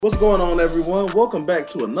What's going on, everyone? Welcome back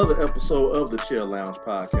to another episode of the Chill Lounge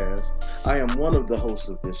podcast. I am one of the hosts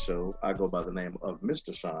of this show. I go by the name of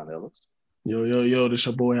Mr. Sean Ellis. Yo, this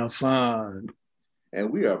your boy outside. And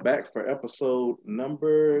we are back for episode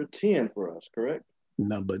number 10 for us, correct?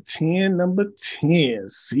 Number 10,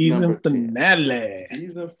 season finale.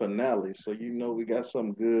 Season finale. So we got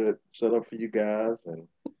something good set up for you guys. And,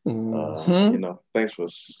 thanks for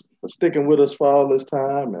sticking with us for all this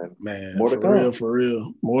time. And man, more to come. For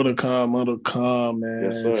real. More to come, man.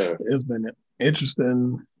 Yes, sir. It's been an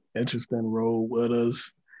interesting road with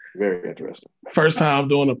us. Very interesting. First time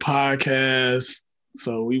doing a podcast.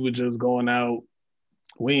 So we were just going out.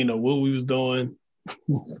 We didn't know what we was doing.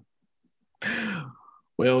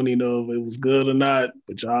 We don't even know if it was good or not,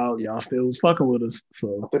 but y'all still was fucking with us.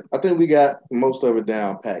 So I think we got most of it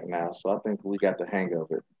down packed now. So I think we got the hang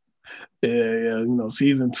of it. Yeah.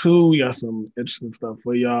 Season 2, we got some interesting stuff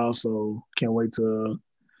for y'all. So can't wait to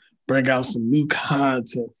bring out some new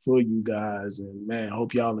content for you guys. And man,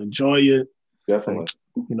 hope y'all enjoy it. Definitely.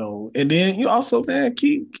 And then you also, man,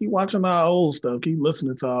 keep watching our old stuff. Keep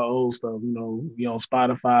listening to our old stuff. We on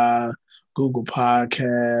Spotify, Google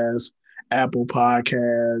Podcasts, Apple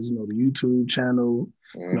Podcasts, the YouTube channel.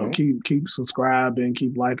 Mm-hmm. Keep subscribing,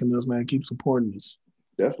 keep liking us, man. Keep supporting us.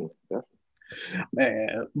 Definitely.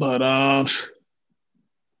 Man, but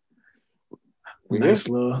nice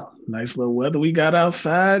little weather we got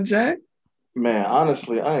outside, Jack. Man,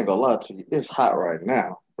 honestly, I ain't gonna lie to you. It's hot right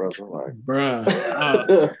now, brother. Like,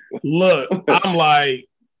 bruh, look, I'm like,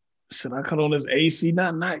 should I cut on this AC?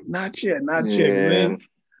 Not yet, man.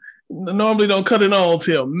 Normally don't cut it on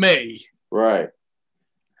till May. Right.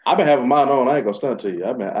 I've been having mine on. I ain't gonna stunt to you.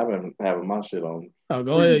 I've been having my shit on. Oh,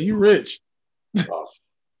 go ahead. You rich.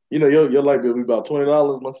 Your light bill be about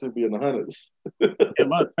 $20. My shit be in the hundreds.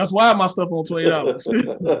 That's why my stuff on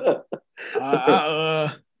 $20.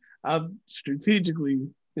 I strategically,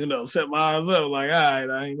 set my eyes up. Like, all right,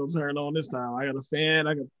 I ain't gonna turn on this time. I got a fan.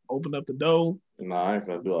 I can open up the door. Nah, I ain't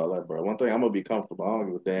gonna do all that, bro. One thing, I'm gonna be comfortable. I don't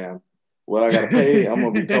give a damn what I gotta pay. I'm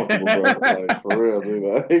gonna be comfortable, bro. Like, for real,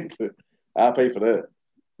 dude. I'll pay for that.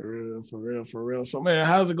 For real. So, man,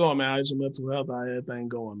 how's it going, man? How's your mental health? How everything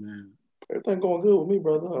going, man? Everything going good with me,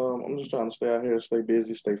 brother. I'm just trying to stay out here, stay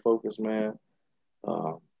busy, stay focused, man.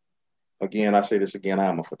 Again, I say this again.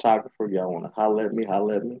 I'm a photographer. Y'all want to holler at me?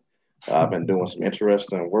 I've been doing some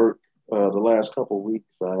interesting work the last couple of weeks.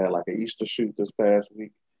 I had like an Easter shoot this past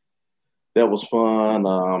week. That was fun.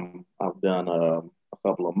 I've done a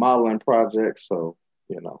couple of modeling projects. So,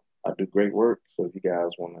 I do great work. So if you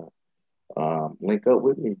guys want to link up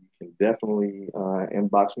with me, you can definitely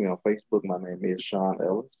inbox me on Facebook. My name is Sean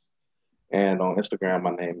Ellis. And on Instagram,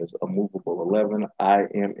 my name is Immovable11,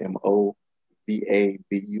 IMMOVABULL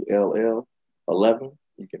 11.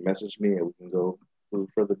 You can message me and we can go through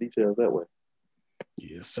further details that way.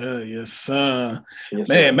 Yes, sir. Yes, man,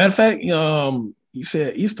 sir. Matter of fact, you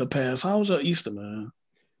said Easter pass. How was your Easter, man?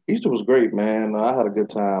 Easter was great, man. I had a good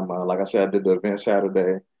time. Like I said, I did the event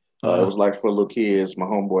Saturday. It was like for little kids. My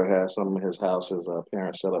homeboy had some of his house. His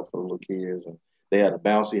parents set up for the little kids, and they had a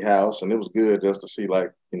bouncy house, and it was good just to see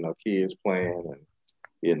kids playing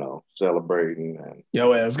and celebrating. And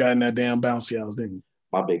your ass got in that damn bouncy house, didn't you?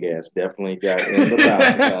 My big ass definitely got in the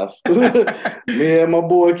bouncy house. Me and my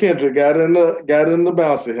boy Kendrick got in the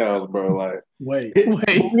bouncy house, bro. Like, wait.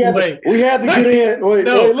 We had to get in. Wait,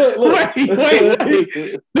 look.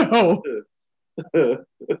 No.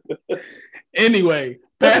 Anyway.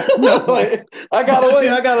 Wait, I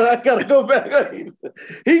gotta go back.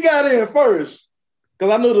 He got in first. Cause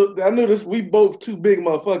I knew this. We both two big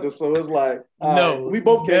motherfuckers, so it's like no, we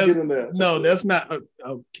both can't get in there. No, that's not.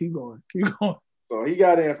 Keep going. So he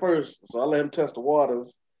got in first, so I let him test the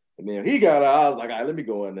waters, and then he got out. I was like, all right, let me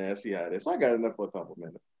go in there and see how it is. So I got in there for a couple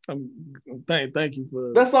minutes. Thank you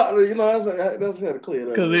for. That's all. That's had to clear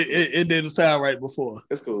that. Because it didn't sound right before.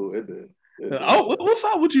 It's cool. It did. What's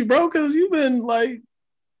up with you, bro? Because you've been like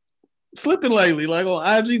slipping lately, like on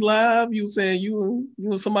IG Live. You saying you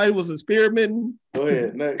and somebody was experimenting. Go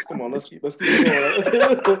ahead, next. Come on, let's keep going.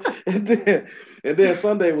 and then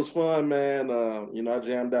Sunday was fun, man. I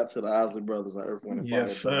jammed out to the Osley Brothers and Earth, Wind and Fire.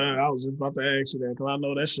 Yes, sir. I was just about to ask you that because I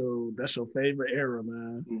know that's your favorite era,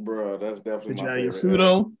 man. Bro, that's definitely my favorite. Did you have your suit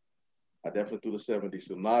on? I definitely threw the 70s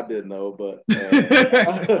suit. No, I didn't know, but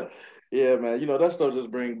yeah, man. That stuff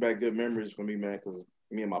just brings back good memories for me, man. Because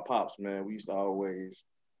me and my pops, man, we used to always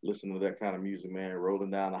listen to that kind of music, man, rolling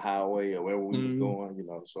down the highway or wherever we was going,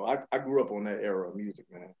 So I grew up on that era of music,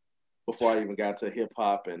 man. Before I even got to hip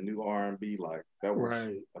hop and new R&B, like that was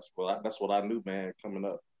right. That's what I knew, man, coming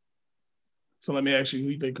up. So let me ask you, who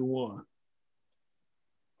you think who won?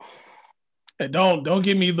 And don't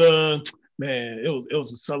give me the man. It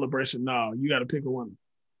was a celebration. No, you got to pick a one,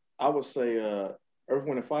 I would say Earth,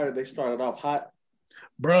 Wind, and Fire. They started off hot.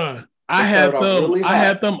 bruh. They started off really I hot.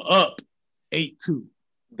 had them up 8-2.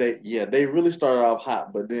 They really started off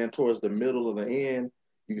hot, but then towards the middle of the end,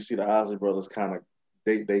 you can see the Ozzy brothers kind of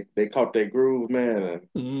they caught their groove, man,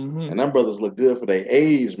 and them brothers look good for their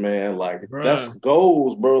age, man. Like that's Bruh.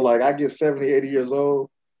 goals, bro. Like I get 70, 80 years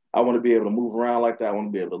old. I want to be able to move around like that. I want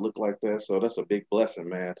to be able to look like that. So that's a big blessing,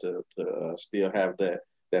 man, to still have that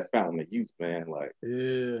fountain of youth, man. Like,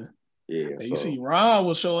 Yeah. yeah. And you So, see, Ron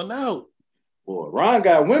was showing out. boy, Ron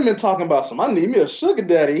got women talking about some. I need me a sugar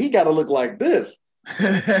daddy. He got to look like this. See,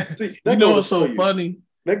 You that know go to what's show so you. funny?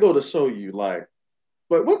 That go to show you, like,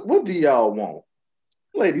 but what do y'all want,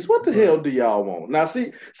 ladies? What the hell do y'all want? Now,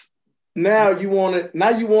 see, now you want it. Now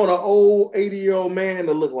you want an old 80-year-old man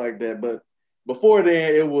to look like that, but. Before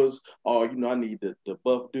then, it was, oh, I need the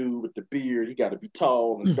buff dude with the beard. He got to be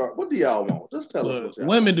tall and dark. What do y'all want? Just tell us Look, what y'all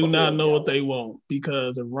women want. do What the not hell do know y'all what want? they want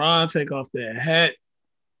because if Ron take off that hat,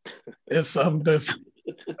 it's something different.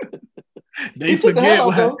 He took the hat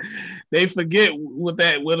off, though. They forget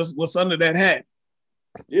what's under that hat.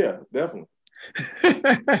 Yeah, definitely.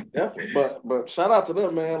 Definitely. But shout out to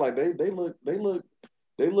them, man. Like they look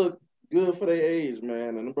good for their age,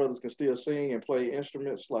 man. And the brothers can still sing and play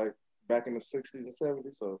instruments like back in the 60s and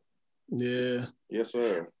 70s. So yeah. Yes,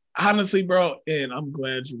 sir. Honestly, bro, and I'm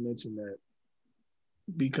glad you mentioned that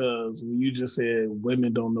because when you just said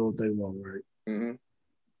women don't know what they want, right? Mm-hmm.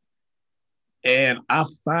 And I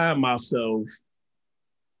find myself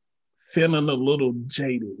feeling a little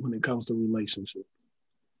jaded when it comes to relationships.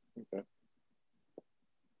 Okay.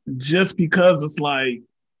 Just because it's like,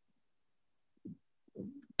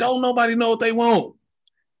 don't nobody know what they want.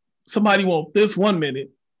 Somebody want this 1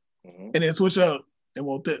 minute and then switch up and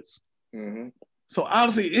want this. Mm-hmm. So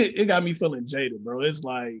honestly, it got me feeling jaded, bro. It's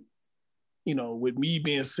like, with me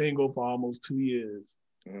being single for almost 2 years,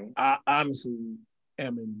 I honestly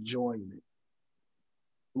am enjoying it.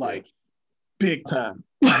 Like, big time.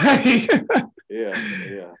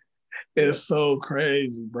 Yeah. It's so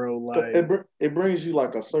crazy, bro. Like, it brings you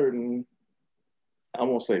like a certain, I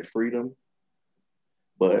won't say freedom,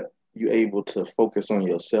 but you're able to focus on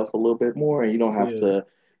yourself a little bit more, and you don't have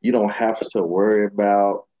to worry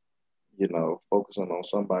about focusing on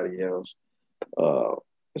somebody else.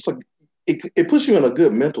 It's like it puts you in a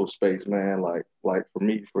good mental space, man. Like for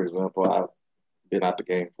me, for example, I've been out the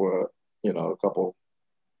game for a couple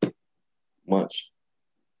months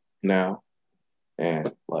now,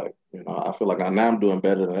 and I feel like now I'm doing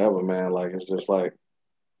better than ever, man. Like it's just like,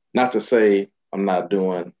 not to say I'm not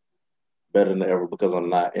doing better than ever because I'm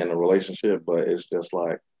not in a relationship, but it's just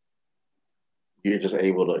like you're just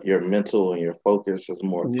able to, your mental and your focus is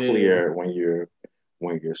more clear when you're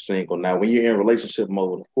single. Now, when you're in relationship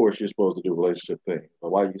mode, of course you're supposed to do relationship things.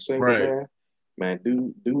 But while you're single, man,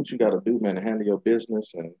 do what you got to do, man, to handle your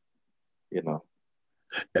business and.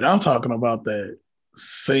 And I'm talking about that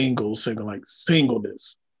single, like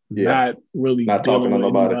singleness. Yeah. Not really not dealing talking with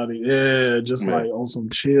to nobody. anybody. Yeah, just like on some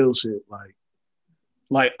chill shit.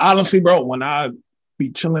 Like honestly, bro, when I be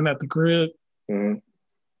chilling at the crib,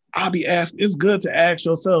 I'll be asking, it's good to ask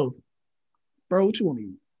yourself, bro, what you want to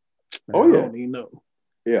eat? Man, I don't even know.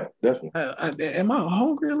 Yeah, definitely. Am I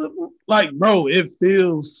hungry a little? Like, bro, it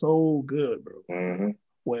feels so good, bro.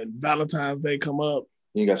 When Valentine's Day come up,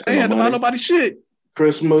 you got I ain't had to buy nobody shit.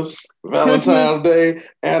 Christmas, Valentine's Day,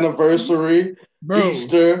 anniversary, bro.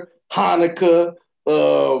 Easter, Hanukkah,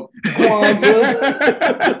 Kwanzaa.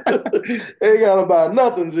 Ain't gotta buy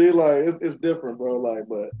nothing, G. Like it's different, bro. Like,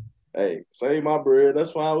 but hey, save my bread.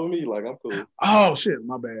 That's fine with me. Like I'm cool. Oh shit,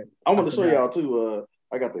 my bad. I want to show y'all too.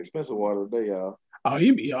 I got the expensive water today, y'all. Oh,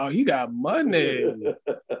 he got money.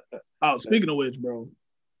 Oh, speaking of which, bro,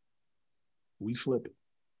 we slipped it.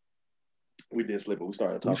 We did slip it. We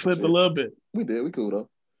started talking. We slipped a little bit. We did. We cool though.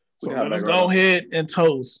 So let us go ahead and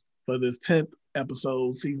toast for this 10th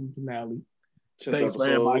episode, season finale. Thanks,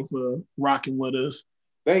 man, Mike, for rocking with us.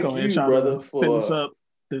 Thank you, brother, for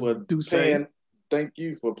paying. Thank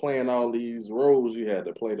you for playing all these roles you had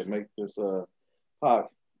to play to make this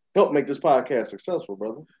help make this podcast successful,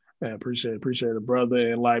 brother. Man, appreciate it,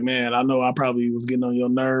 brother. And like, man, I know I probably was getting on your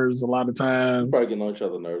nerves a lot of times. We're probably getting on each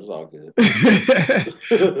other's nerves. All good.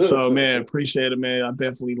 So, man, appreciate it, man. I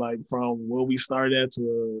definitely like from where we started at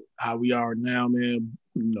to how we are now, man.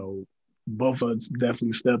 Both of us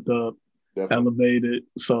definitely stepped up, elevated.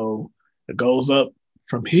 So it goes up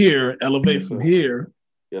from here, elevate from here.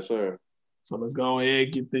 Yes, sir. So let's go ahead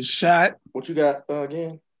and get this shot. What you got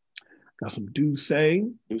again? Got some Douce. I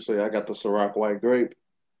got the Ciroc White Grape.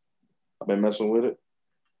 I've been messing with it.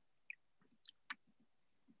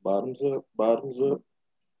 Bottoms up, bottoms up.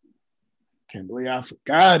 Can't believe I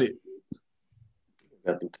forgot it.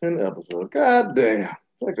 Got through 10 episodes. God damn.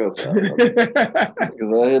 Check us out.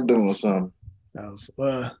 Because I here doing something. That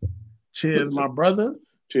was, cheers, my brother.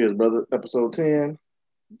 Cheers, brother. Episode 10.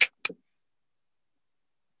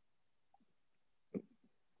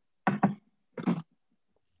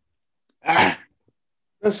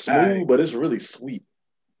 That's smooth, but it's really sweet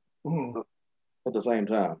at the same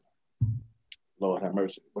time. Lord have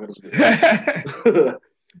mercy. But it's good.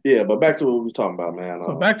 Yeah, but back to what we was talking about, man.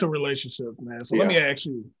 So back to relationships, man. So let me ask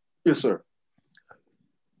you. Yes, sir.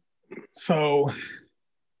 So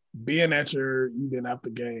being that you've been out the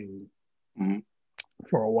game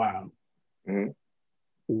for a while,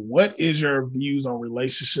 what is your views on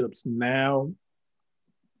relationships now?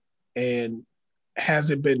 And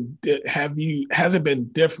has it been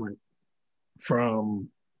different from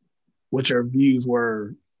what your views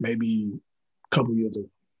were maybe a couple years ago?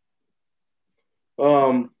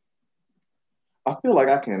 I feel like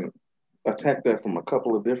I can attack that from a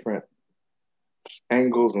couple of different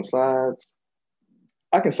angles and sides.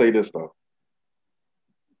 I can say this though.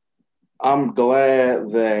 I'm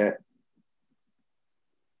glad that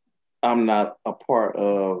I'm not a part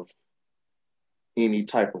of any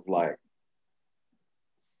type of like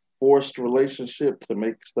forced relationship to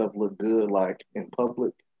make stuff look good, like in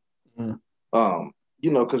public.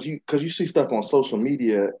 Because you see stuff on social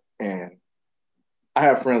media, and I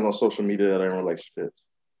have friends on social media that are in relationships.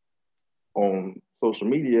 On social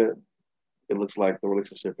media, it looks like the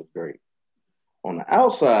relationship is great. On the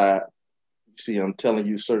outside, you see them telling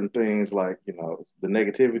you certain things like, the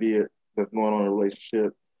negativity that's going on in a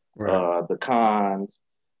relationship, the cons.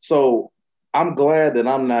 So I'm glad that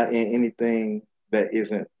I'm not in anything that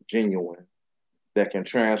isn't genuine, that can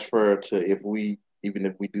transfer to even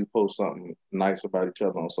if we do post something nice about each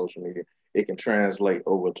other on social media, it can translate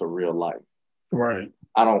over to real life. Right.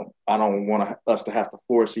 I don't want us to have to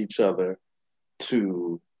force each other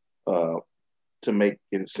to make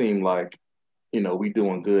it seem like, we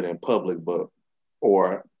doing good in public,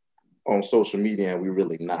 or on social media, and we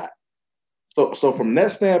really not. So from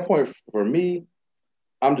that standpoint, for me,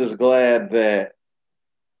 I'm just glad that,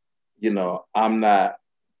 I'm not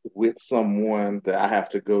with someone that I have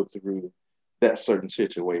to go through that certain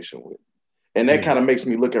situation with. And that kind of makes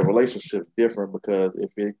me look at relationships different, because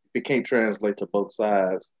if it can't translate to both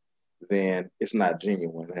sides, then it's not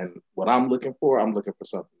genuine. And what I'm looking for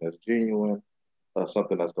something that's genuine,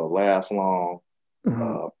 something that's going to last long.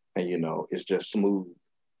 And, it's just smooth,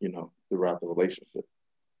 throughout the relationship.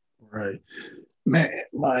 Right. Man,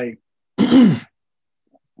 like, I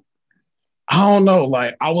don't know.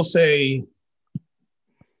 Like, I would say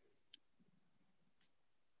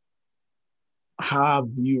how I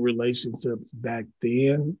view relationships back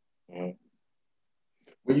then. When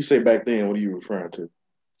you say back then, what are you referring to?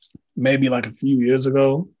 Maybe like a few years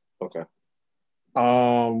ago. Okay.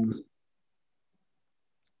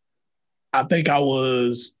 I think I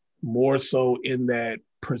was more so in that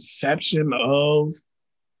perception of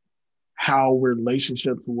how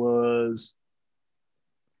relationships was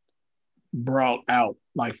brought out,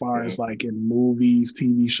 like far as like in movies,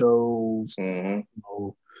 TV shows,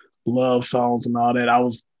 love songs and all that. I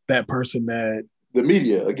was that person that the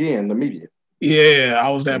media. Yeah, I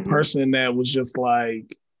was that person that was just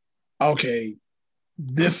like, okay,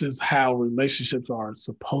 this is how relationships are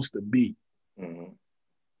supposed to be.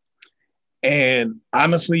 And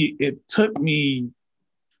honestly, it took me,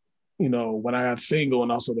 when I got single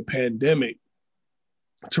and also the pandemic,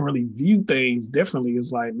 to really view things differently.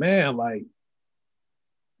 It's like, man, like,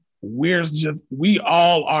 we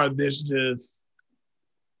all are this just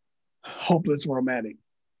hopeless romantic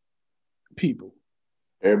people.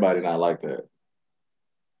 Everybody not like that.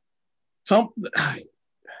 I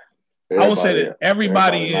would say that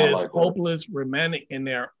everybody is like hopeless romantic in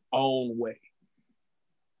their own way.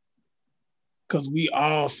 Because we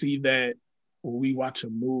all see that when we watch a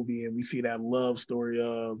movie and we see that love story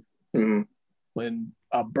of when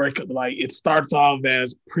a breakup, like it starts off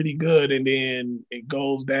as pretty good and then it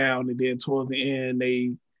goes down, and then towards the end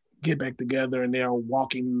they get back together and they're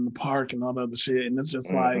walking in the park and all that other shit. And it's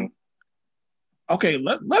just like, okay,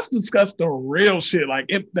 let's discuss the real shit, like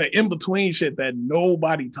the in-between shit that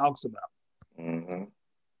nobody talks about.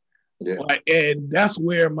 Yeah. Like, and that's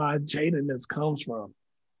where my jadedness comes from.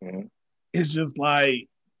 It's just like,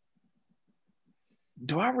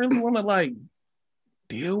 do I really want to like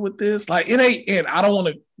deal with this? Like, it ain't, and I don't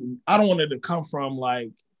want it to come from like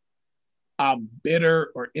I'm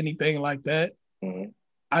bitter or anything like that.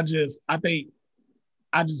 I think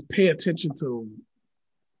I just pay attention to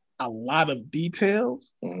a lot of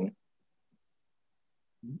details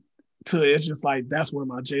it's just like that's where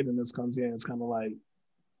my jadedness comes in. It's kind of like,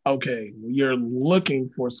 okay, you're looking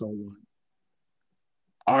for someone.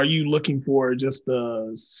 Are you looking for just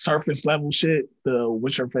the surface level shit? The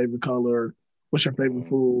what's your favorite color? What's your favorite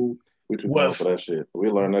food? We too grown for What's that shit. We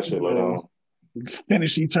learned that shit later on.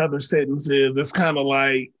 finish each other's sentences. It's kind of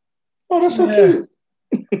like, Oh, that's so yeah,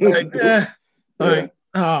 cute. like, Yeah. like,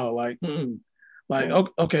 oh, like,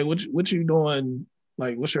 okay, what you doing?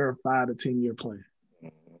 Like, what's your 5 to 10 year plan?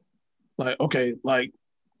 Like, okay, like,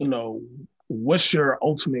 you know, what's your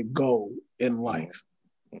ultimate goal in life?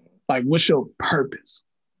 Like, what's your purpose?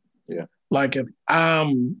 Yeah. Like, if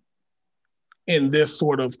I'm in this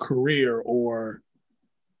sort of career or,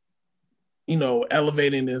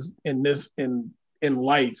 elevating in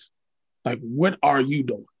life, like, what are you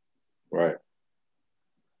doing? Right.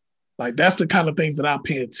 Like, that's the kind of things that I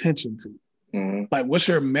pay attention to. Mm-hmm. Like, what's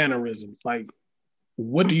your mannerisms? Like,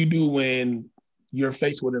 what do you do when you're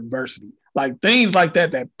faced with adversity? Like, things like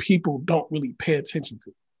that people don't really pay attention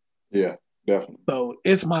to. Yeah, definitely. So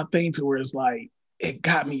it's my thing to where it's like, it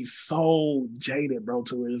got me so jaded, bro,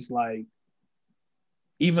 to where it's like,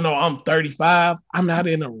 even though I'm 35, I'm not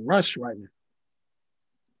in a rush right now.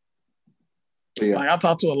 Yeah. Like, I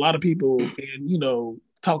talk to a lot of people and,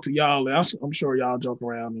 talk to y'all. And I'm sure y'all joke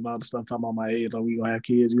around and all the stuff talking about my age. Like, we gonna have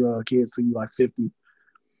kids. You gonna have kids till you like 50.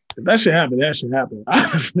 If that should happen, that should happen.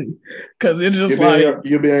 Honestly. Because it's just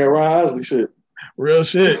you'll be in your Ryan Isley shit. Real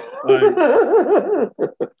shit. Like,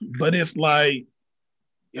 but it's like,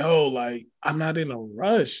 yo, like, I'm not in a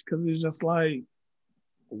rush because it's just like,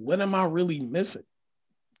 what am I really missing?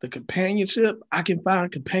 The companionship, I can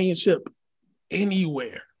find companionship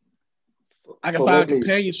anywhere. I can find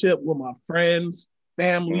companionship with my friends,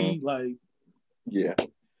 family, like. Yeah.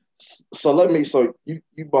 So you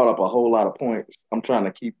brought up a whole lot of points. I'm trying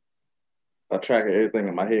to keep a track of everything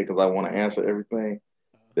in my head because I want to answer everything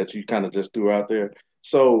that you kind of just threw out there.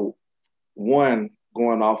 So one,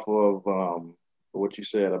 going off of what you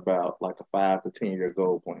said about like a 5 to 10 year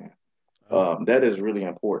goal plan, that is really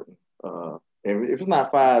important. And if it's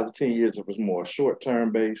not 5 to 10 years, if it's more short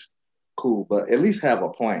term based, cool. But at least have a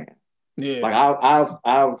plan. Yeah. Like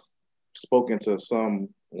I've spoken to some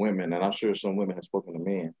women, and I'm sure some women have spoken to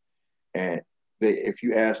men, and if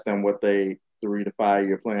you ask them what they 3 to 5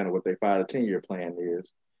 year plan or what their 5 to 10 year plan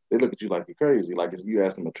is, they look at you like you're crazy. Like you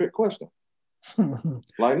ask them a trick question.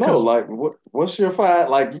 Like, no, like what's your 5?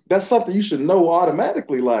 Like that's something you should know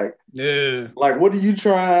automatically. Like, yeah, like what are you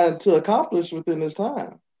trying to accomplish within this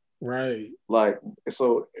time? Right. Like,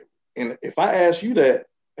 so, and if I ask you that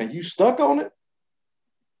and you stuck on it,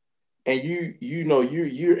 and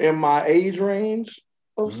you're in my age range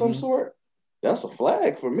of some sort, that's a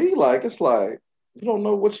flag for me. Like, it's like you don't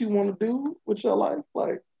know what you want to do with your life.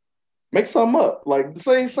 Like, make something up. Like,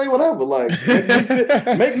 say whatever. Like,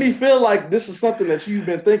 make me feel like this is something that you've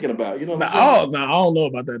been thinking about. You know what I'm saying? I don't know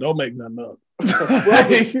about that. Don't make nothing up. Well,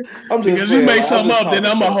 I'm just because saying, you make like, something up, then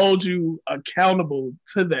I'm gonna hold you accountable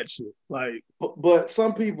to that shit. Like, but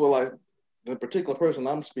some people, like the particular person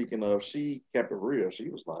I'm speaking of, she kept it real. She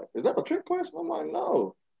was like, "Is that a trick question?" I'm like,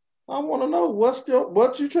 "No, I want to know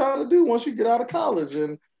what you trying to do once you get out of college,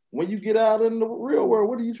 and when you get out in the real world,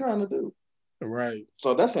 what are you trying to do?" Right.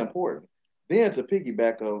 So that's important. Then to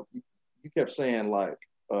piggyback of, you kept saying like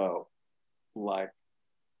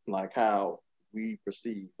how we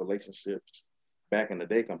perceive relationships back in the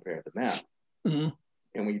day compared to now. Mm-hmm.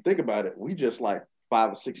 And when you think about it, we just like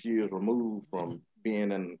 5 or 6 years removed from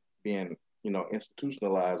being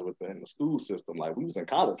institutionalized within the school system. Like we was in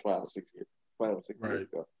college 5 or 6 years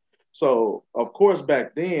ago. So of course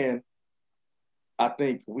back then, I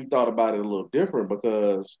think we thought about it a little different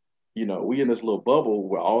because we in this little bubble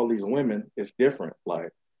where all these women. It's different.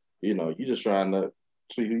 Like you're just trying to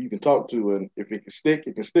see who you can talk to, and if it can stick,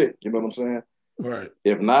 it can stick. You know what I'm saying? Right.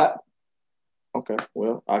 If not, okay,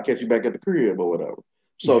 well, I'll catch you back at the crib or whatever.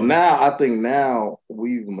 So now I think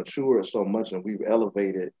we've matured so much and we've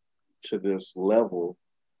elevated to this level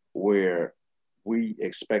where we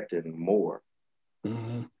expected more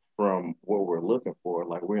from what we're looking for.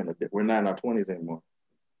 Like we're not in our 20s anymore.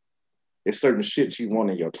 It's certain shit you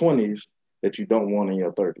want in your 20s that you don't want in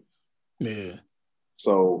your 30s. Yeah.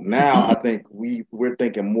 So now I think we're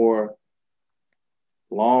thinking more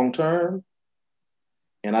long term.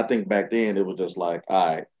 And I think back then it was just like,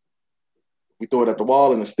 all right, we throw it at the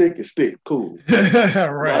wall and it stick, cool.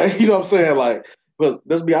 Right. Like, you know what I'm saying? Like, but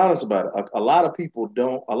let's be honest about it. A lot of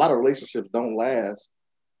relationships don't last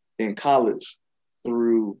in college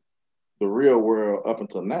through the real world up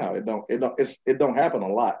until now. It don't happen a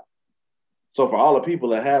lot. So for all the people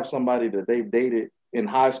that have somebody that they've dated in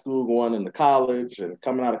high school, going into college and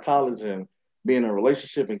coming out of college and being in a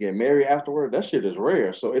relationship and get married afterward, that shit is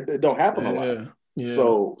rare. So it don't happen a lot. Yeah.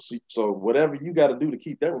 So whatever you got to do to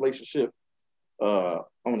keep that relationship on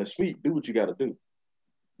its feet, do what you got to do.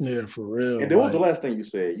 Yeah, for real. And then what was the last thing you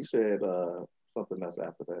said? You said something else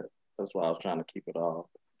after that. That's why I was trying to keep it off.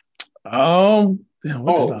 Damn,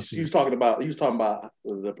 what did I say? He was talking about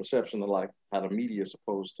the perception of like how the media is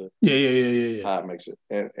supposed to Yeah. how it makes it.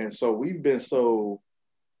 And so we've been so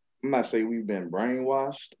I'm not saying we've been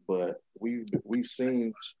brainwashed, but we've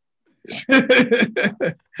seen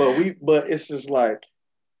but it's just like,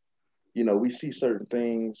 you know, we see certain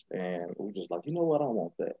things and we're just like, you know what, I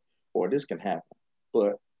want that. Or this can happen.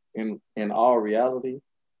 But in all reality,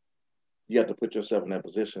 you have to put yourself in that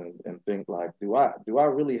position and think like, do I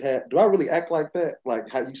really act like that? Like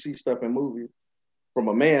how you see stuff in movies from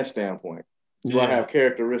a man's standpoint. Do I have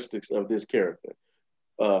characteristics of this character?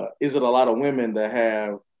 Is it a lot of women that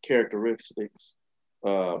have characteristics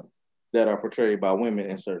that are portrayed by women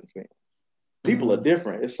in certain films? People are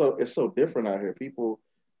different. It's so different out here.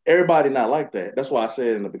 Everybody not like that. That's why I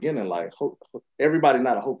said in the beginning, like everybody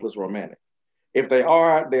not a hopeless romantic. If they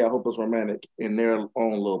are a hopeless romantic in their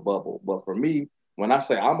own little bubble. But for me, when I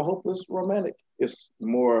say I'm a hopeless romantic, it's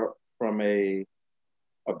more from a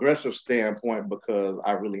aggressive standpoint because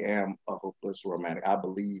I really am a hopeless romantic. I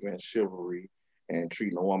believe in chivalry and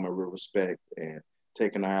treating a woman with respect and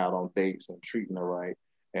taking her out on dates and treating her right.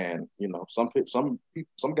 And you know, some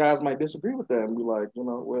guys might disagree with that and be like, you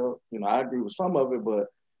know, well, you know, I agree with some of it, but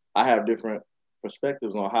I have different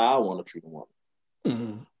perspectives on how I want to treat a woman.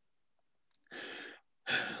 Mm-hmm.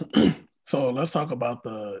 So let's talk about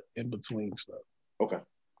the in between stuff. Okay.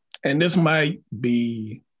 And this might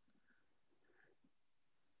be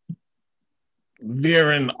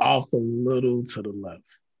veering off a little to the left.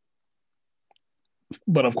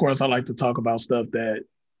 But of course, I like to talk about stuff that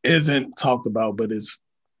isn't talked about, but it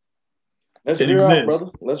veer out,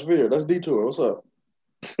 brother. Let's veer. Let's detour. What's up?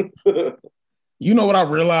 You know what I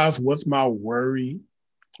realized? What's my worry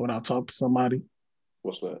when I talk to somebody?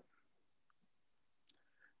 What's that?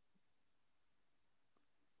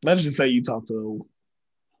 Let's just say you talk to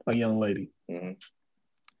a young lady. Mm-hmm.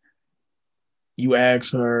 You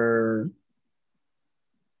ask her,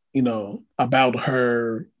 you know, about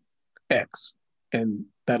her ex and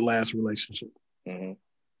that last relationship. Mm-hmm.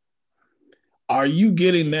 Are you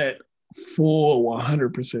getting that full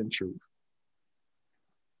 100% truth?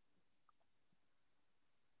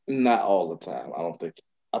 Not all the time. I don't think.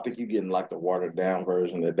 I think you're getting like the watered down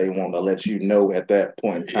version that they want to let you know at that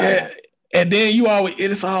point in time. Yeah. And then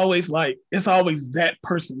it's always that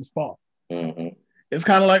person's fault. Mm-hmm. It's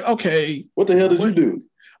kind of like, okay, what the hell did you do?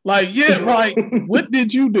 Like, yeah, like, what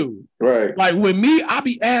did you do? Right. Like with me, I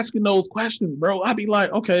be asking those questions, bro. I be like,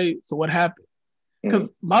 okay, so what happened?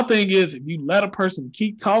 Because my thing is, if you let a person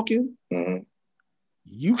keep talking,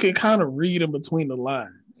 you can kind of read in between the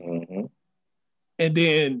lines. And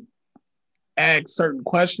then ask certain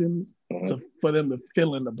questions for them to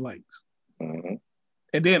fill in the blanks.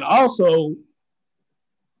 And then also,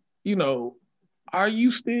 you know, are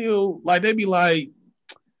you still, like, they be like,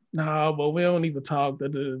 nah, but we don't even talk.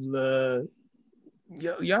 Y'all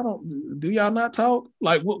don't, do y'all not talk?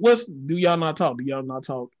 Like, do y'all not talk? Do y'all not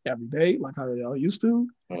talk every day like how y'all used to?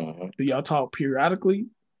 Do y'all talk periodically?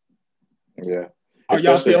 Yeah. Are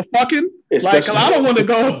y'all still fucking? Like, cause I don't want to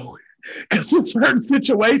go, because in certain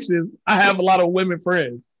situations, I have a lot of women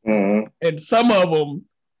friends. And some of them,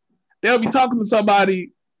 they'll be talking to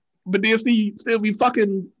somebody, but they'll still be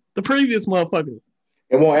fucking the previous motherfucker.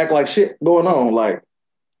 It won't act like shit going on. Like,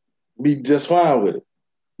 be just fine with it.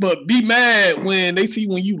 But be mad when they see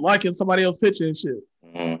when you liking somebody else's picture and shit.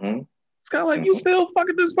 It's kind of like, you still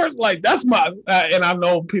fucking this person. Like, that's my, and I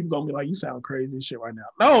know people gonna be like, you sound crazy and shit right now.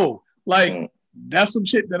 No, like, that's some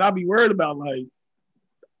shit that I be worried about. Like,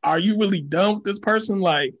 are you really done with this person?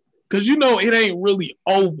 Like, cause you know, it ain't really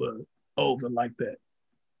over like that.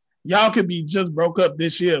 Y'all could be just broke up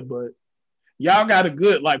this year, but y'all got a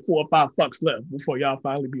good like 4 or 5 fucks left before y'all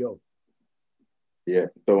finally be over. Yeah,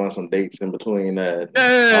 throwing some dates in between that.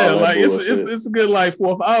 Yeah, like it's a good like 4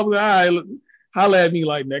 or 5. All right, holla at me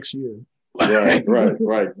like next year. Right.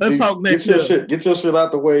 Let's talk next year. Get your shit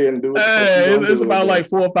out the way and do it. It's about like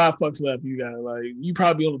 4 or 5 fucks left. You got like you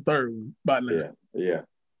probably on the third one by now. Yeah.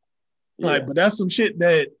 Like, but that's some shit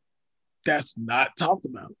that's not talked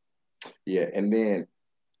about. Yeah, and then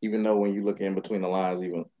even though when you look in between the lines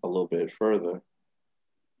even a little bit further,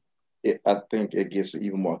 I think it gets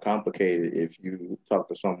even more complicated if you talk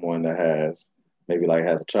to someone that has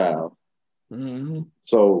a child.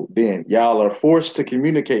 So then y'all are forced to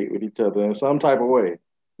communicate with each other in some type of way.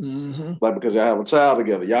 Like, because y'all have a child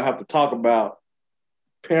together, y'all have to talk about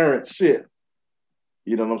parent shit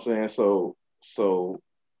You know what I'm saying? So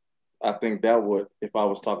I think that would, if I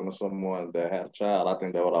was talking to someone that had a child, I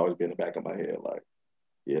think that would always be in the back of my head, like,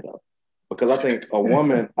 you know, because I think a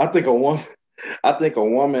woman, I'm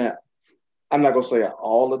not gonna say it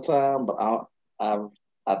all the time, but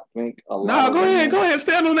I think a lot No, of women. go ahead,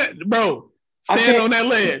 stand on that, bro. I Stand can't. on that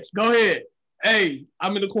ledge. Go ahead. Hey,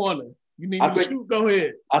 I'm in the corner. You need I me to think shoot? Go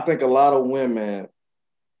ahead. I think a lot of women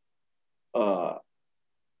uh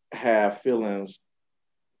have feelings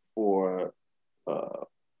for uh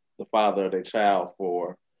the father of their child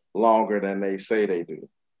for longer than they say they do.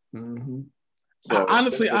 Mm-hmm. So that's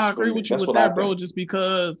Honestly, I just for agree me. with you That's with what I that, bro. think. Just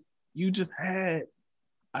because you just had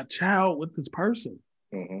a child with this person,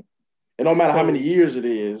 Mm-hmm. It don't matter how many so years it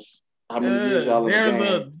is, how many years y'all in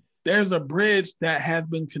the game. there's a bridge that has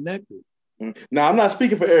been connected. Mm-hmm. Now I'm not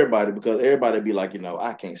speaking for everybody because everybody be like,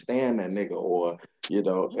 I can't stand that nigga, or But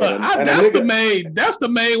and a that's nigga. the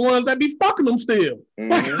main ones that be fucking them still.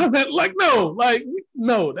 Mm-hmm. Like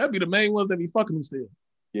no, that'd be the main ones that be fucking them still.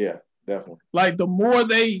 Yeah, definitely. Like the more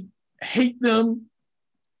they hate them,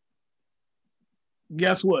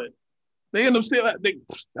 guess what? They end up still.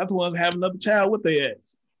 That's the ones that have another child with their ass.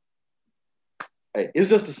 Hey, it's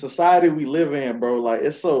just the society we live in, bro. Like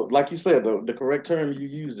it's so, like you said, the correct term you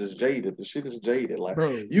use is jaded. The shit is jaded. Like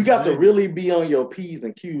Bro, you got to really be on your P's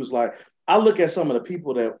and Q's. Like I look at some of the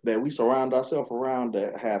people that we surround ourselves around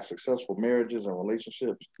that have successful marriages and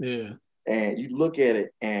relationships. Yeah. And you look at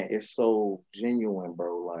it and it's so genuine,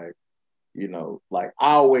 bro. Like, like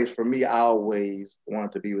I always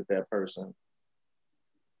wanted to be with that person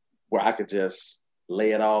where I could just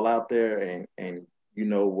lay it all out there and you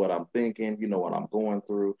know what I'm thinking, you know what I'm going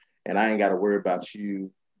through, and I ain't got to worry about you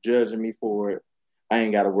judging me for it. I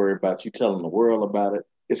ain't got to worry about you telling the world about it.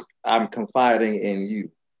 I'm confiding in you.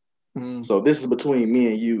 So this is between me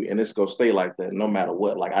and you, and it's gonna stay like that no matter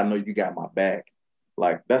what. Like I know you got my back.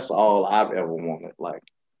 Like that's all I've ever wanted. Like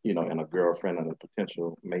in a girlfriend and a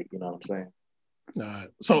potential mate. You know what I'm saying? All right.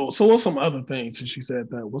 So what's some other things? Since you said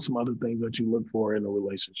that, what's some other things that you look for in a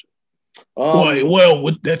relationship?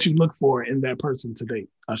 That you look for in that person to date,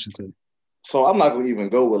 I should say. So I'm not gonna even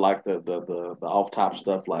go with like the off top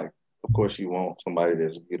stuff. Like, of course, you want somebody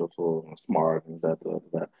that's beautiful and smart and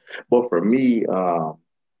that. But for me,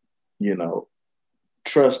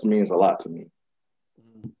 trust means a lot to me.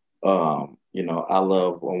 I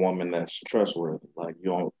love a woman that's trustworthy. Like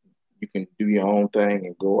you can do your own thing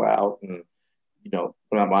and go out and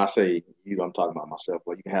when I say you, I'm talking about myself.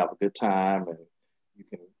 But you can have a good time and you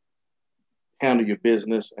can handle your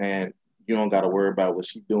business and you don't got to worry about what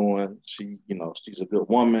she's doing. She's a good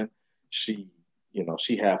woman. She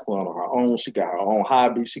have fun on her own. She got her own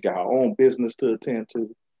hobby. She got her own business to attend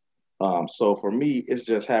to. So for me, it's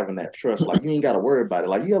just having that trust. Like you ain't got to worry about it.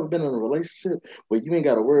 Like you ever been in a relationship where you ain't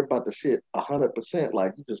got to worry about the shit 100%.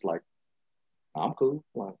 Like you just like, I'm cool.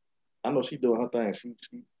 Like I know she doing her thing.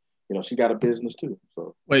 She got a business too.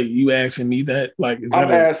 So wait, you asking me that? Like, is I'm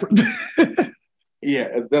that asking.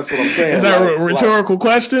 Yeah, that's what I'm saying. Is that a rhetorical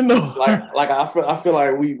question? No. Like I feel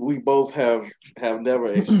like we both have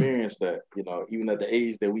never experienced that. Even at the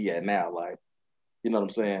age that we at now. Like, you know what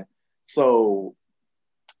I'm saying. So,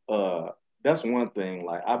 that's one thing.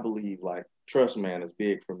 Like I believe like trust, man, is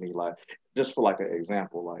big for me. Like just for like an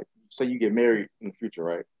example, like say you get married in the future,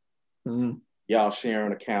 right? Mm-hmm. Y'all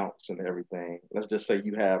sharing accounts and everything. Let's just say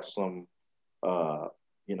you have some,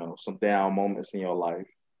 some down moments in your life.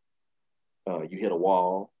 You hit a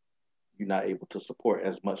wall. You're not able to support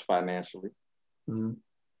as much financially. Mm-hmm.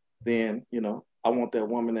 Then, I want that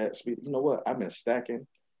woman that's, you know what, I've been stacking.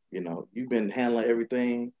 You've been handling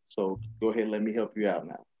everything. So go ahead and let me help you out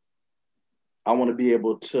now. I want to be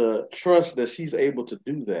able to trust that she's able to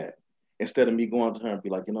do that instead of me going to her and be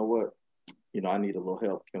like, you know what, I need a little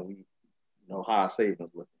help. Can we, how our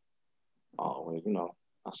savings look? Oh, well,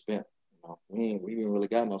 I spent, we ain't really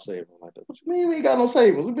got no savings like that. What you mean we ain't got no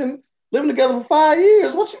savings? We've been living together for 5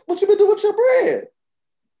 years. What you been doing with your bread?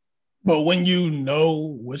 But when you know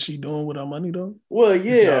what she doing with her money though? Well,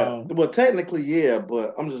 yeah. Well, technically, yeah,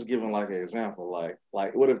 but I'm just giving like an example. Like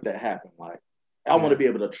what if that happened? Like I want to be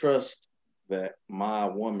able to trust that my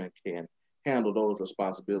woman can handle those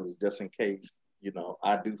responsibilities just in case,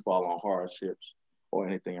 I do fall on hardships or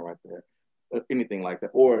anything right there. Anything like that.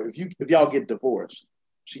 Or if y'all get divorced,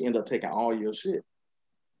 she end up taking all your shit.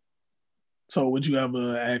 So would you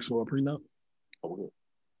ever ask for a prenup? I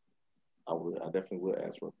would. I definitely would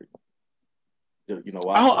ask for a prenup. You know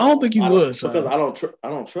why? I don't think you would. Because I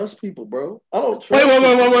don't trust people, bro. I don't trust.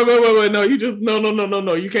 Wait. No, you just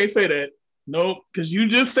no. You can't say that. Nope, because you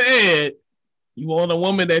just said you want a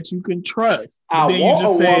woman that you can trust. I want a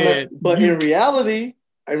woman, but in reality,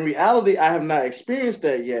 in reality, I have not experienced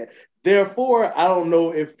that yet. Therefore, I don't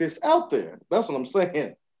know if it's out there. That's what I'm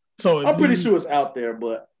saying. So I'm pretty sure it's out there,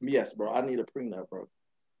 but yes, bro, I need a prenup, bro.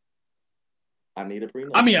 I need a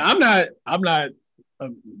prenup. I mean,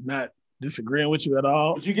 not disagreeing with you at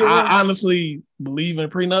all. Would you get one? I honestly believe in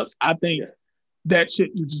prenups. I think that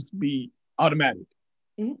shit would just be automatic.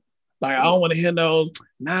 Mm-hmm. Like, I don't want to hear no,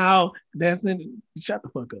 now that's in, shut the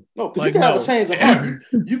fuck up. No, because you can have a change of heart.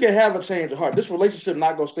 You can have a change of heart. This relationship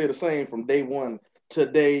not going to stay the same from day one to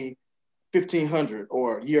day 1500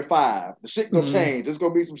 or year 5. The shit going to change. There's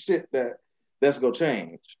going to be some shit that's going to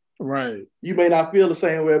change. Right. You may not feel the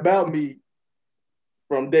same way about me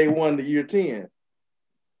from day 1 to year 10.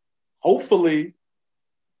 Hopefully,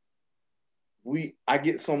 I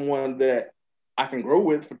get someone that I can grow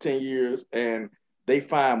with for 10 years and they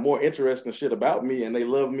find more interesting shit about me and they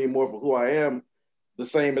love me more for who I am, the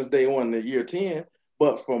same as day 1 to year 10.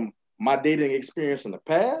 But from my dating experience in the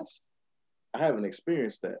past, I haven't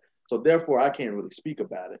experienced that. So therefore, I can't really speak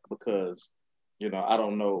about it because, I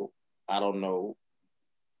don't know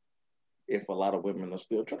if a lot of women are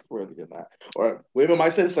still trustworthy or not. Or women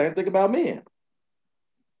might say the same thing about men.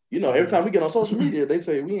 Every time we get on social media, they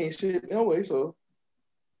say we ain't shit anyway. So,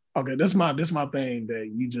 okay, this my thing that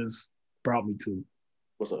you just brought me to.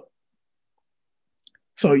 What's up?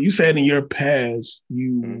 So you said in your past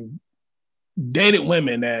you dated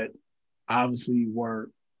women that obviously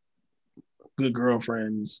weren't good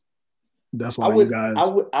girlfriends. That's why you guys. I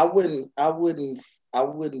wouldn't.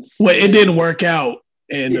 Well, it didn't work out,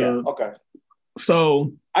 and okay.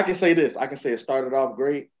 So I can say this. I can say it started off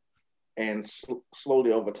great, and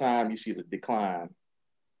slowly over time you see the decline.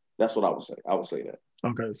 That's what I would say. I would say that.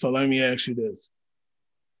 Okay, so let me ask you this: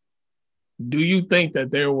 do you think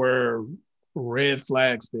that there were red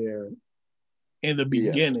flags there in the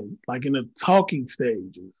beginning, like in the talking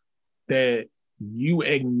stages, that you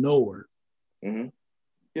ignored? Mm-hmm.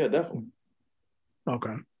 Yeah, definitely.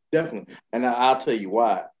 Okay. Definitely. And I'll tell you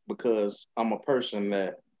why. Because I'm a person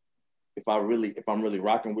that if I'm really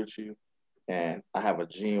rocking with you and I have a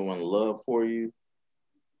genuine love for you,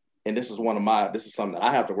 and this is something that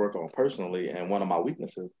I have to work on personally, and one of my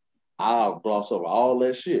weaknesses, I'll gloss over all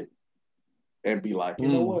that shit and be like, you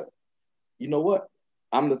know what?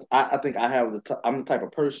 I'm the type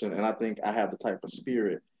of person, and I think I have the type of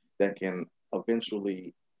spirit that can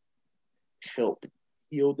eventually help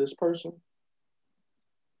heal this person.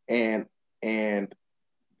 And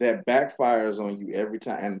that backfires on you every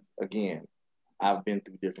time. And again, I've been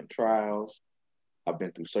through different trials. I've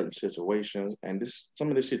been through certain situations, and some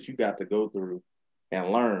of this shit you got to go through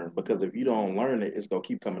and learn, because if you don't learn it, it's gonna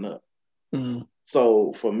keep coming up. Mm-hmm.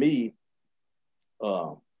 So for me,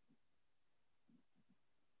 I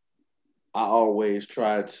always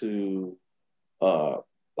try to,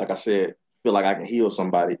 like I said, feel like I can heal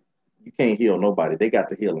somebody. You can't heal nobody. They got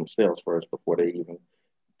to heal themselves first before they even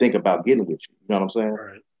think about getting with you. You know what I'm saying?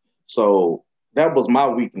 Right. So that was my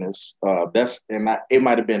weakness. It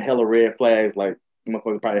might have been hella red flags. Like,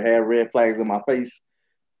 motherfucker probably had red flags in my face,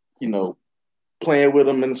 playing with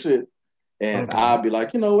them and shit. And I'd be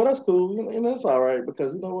like, well, that's cool. That's all right,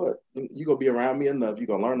 because you know what? You're going to be around me enough. You're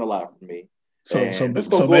going to learn a lot from me. So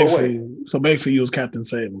basically you was Captain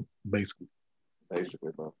Salem, basically.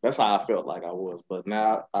 Basically, bro. That's how I felt like I was. But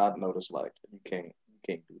now I've noticed, like, you can't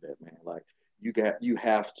do that, man. Like, you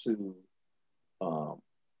have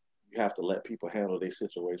to let people handle their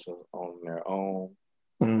situations on their own.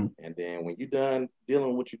 Mm. And then when you're done dealing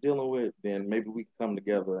with what you're dealing with, then maybe we can come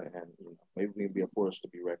together and maybe we can be a force to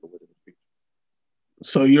be reckoned with in the future.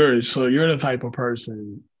 So you're the type of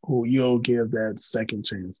person who you'll give that second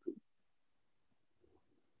chance to.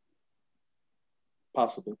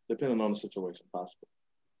 Possibly, depending on the situation, possibly.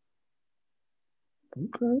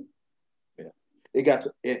 Okay. Yeah,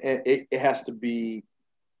 it has to be.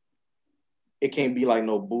 It can't be like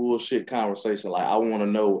no bullshit conversation. Like, I want to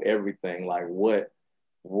know everything. Like, what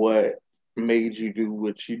made you do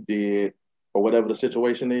what you did, or whatever the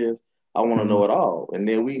situation is. I want to know it all, and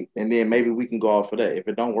then maybe we can go off for that. If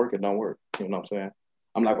it don't work, it don't work. You know what I'm saying?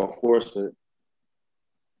 I'm not gonna force it.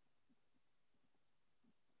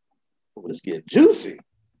 Oh, let's get juicy.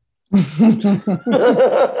 I'm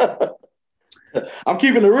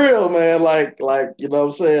keeping it real, man. Like you know what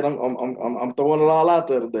I'm saying. I'm throwing it all out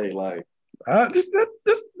there today. Like, this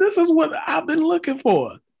is what I've been looking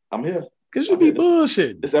for. I'm here. Cause you be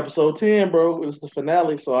bullshit. It's episode 10, bro. It's the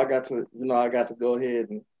finale, so I got to go ahead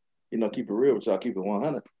and keep it real with y'all. Keep it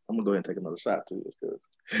 100. I'm gonna go ahead and take another shot too.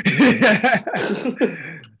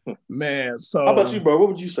 Man, so how about you, bro? What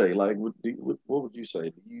would you say? Like, what would you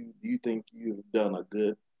say? Do you think you've done a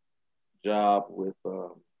good job with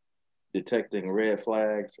detecting red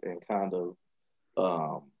flags and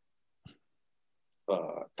um,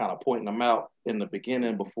 kind of pointing them out in the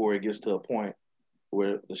beginning before it gets to a point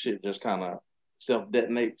where the shit just kind of self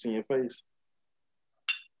detonates in your face?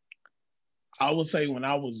 I would say when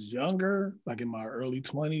I was younger, like in my early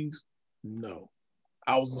 20s, no.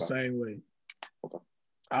 I was the Okay. same way. Okay.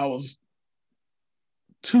 I was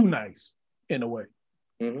too nice in a way.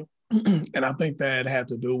 Mm-hmm. And I think that had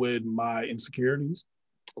to do with my insecurities.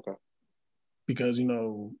 Okay. Because,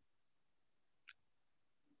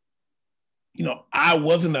 I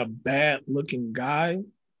wasn't a bad looking guy,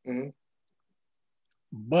 Mm-hmm.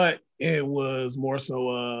 but it was more so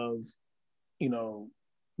of, you know,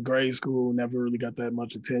 grade school never really got that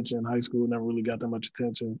much attention. High school never really got that much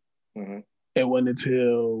attention. Mm-hmm. It wasn't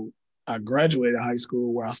until I graduated high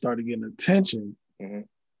school where I started getting attention, Mm-hmm.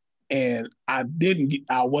 and I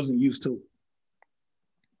wasn't used to it.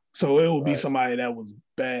 So it would be Right. somebody that was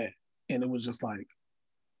bad, and it was just like,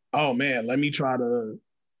 oh man, let me try to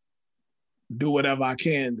do whatever I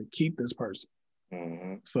can to keep this person.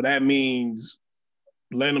 Mm-hmm. So that means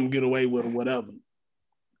letting them get away with whatever.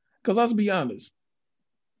 Because let's be honest,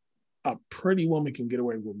 a pretty woman can get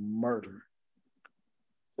away with murder.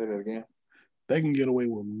 Say that again. They can get away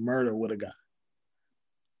with murder with a guy.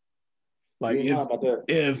 Like You ain't lying about that.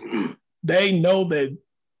 if they know that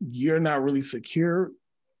you're not really secure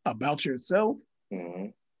about yourself, Mm-hmm.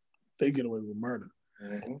 they get away with murder.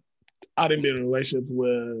 Mm-hmm. I didn't be in relationships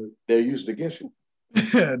where They're used against you.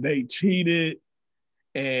 they cheated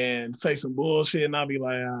and say some bullshit, and I'll be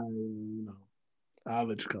like, I'll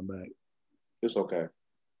let you come back. It's okay.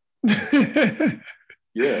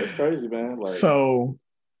 Yeah, it's crazy, man. Like, so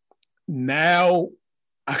now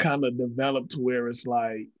I kind of developed to where it's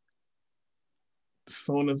like, as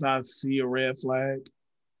soon as I see a red flag,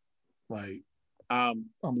 like I'm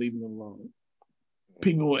leaving it alone.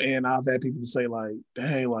 People, and I've had people say like,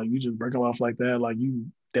 dang, like you just break them off like that, like you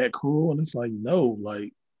that cruel, and it's like, no,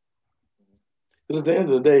 like, because at the end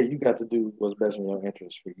of the day, you got to do what's best in your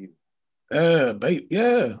interest for you.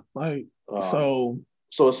 yeah, like Um, so.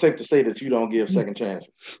 so it's safe to say that you don't give second chances.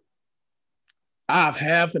 I've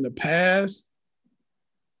have in the past.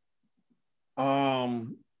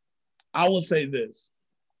 I would say this.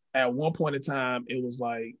 At one point in time, it was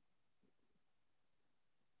like,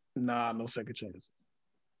 nah, no second chances.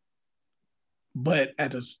 But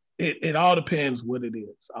it all depends what it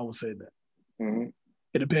is. I would say that. Mm-hmm.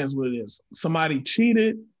 It depends what it is. Somebody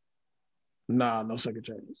cheated, nah, no second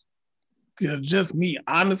chances. Because just me,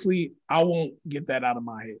 honestly, I won't get that out of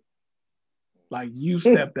my head. Like you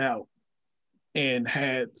stepped out and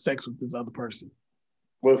had sex with this other person.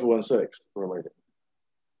 What if it wasn't sex related?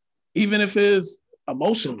 Even if it's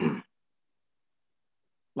emotionally.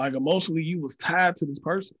 Like emotionally, you was tied to this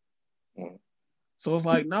person. Mm. So it's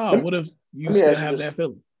like, no, Let, what if you let me still ask you have this. that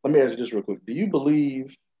feeling? Let me ask you this real quick. Do you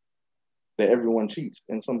believe that everyone cheats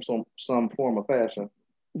in some form of fashion?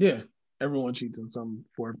 Yeah, everyone cheats in some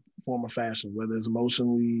form of fashion, whether it's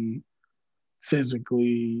emotionally,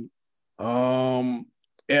 physically.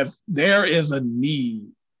 If there is a need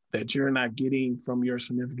that you're not getting from your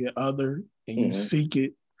significant other and you Mm-hmm. seek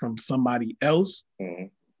it from somebody else, Mm-hmm.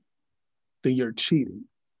 then you're cheating.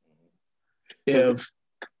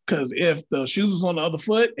 Because if the shoes was on the other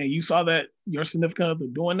foot and you saw that your significant other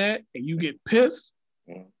doing that and you get pissed,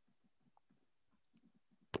 mm-hmm.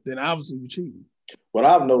 then obviously you're cheating. What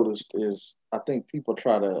I've noticed is I think people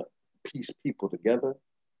try to piece people together,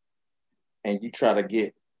 and you try to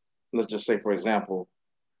get, let's just say, for example,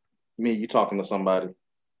 me and you talking to somebody,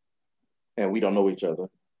 and we don't know each other,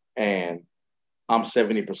 and I'm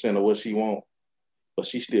 70% of what she wants, but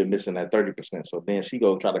she's still missing that 30%. So then she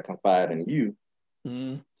go try to confide in you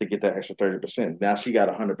to get that extra 30%. Now she got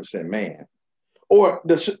 100% man. Or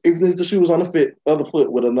even if the shoe was on the other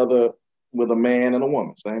foot with a man and a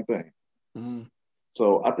woman, same thing. Mm-hmm.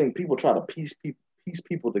 So I think people try to piece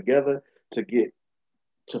people together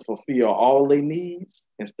to fulfill all their needs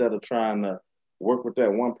instead of trying to work with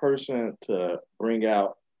that one person to bring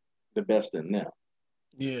out the best in them.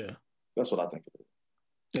 Yeah, that's what I think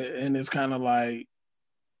it is. And it's kind of like,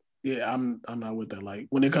 yeah, I'm not with that. Like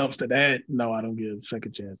when it comes to that, no, I don't give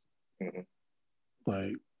second chances. Mm-hmm.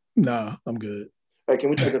 Like, nah, I'm good. Hey, can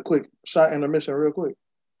we take a quick shot intermission real quick?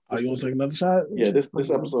 Oh, you want to take another shot? Yeah, this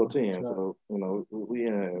episode 10. So we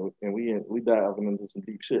diving into some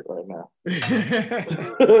deep shit right now.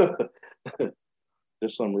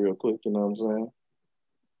 Just something real quick, you know what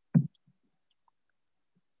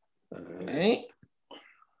I'm saying? Ain't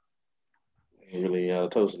really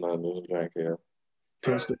toasting nothing in this drink here.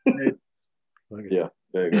 Toasted. Okay. Yeah,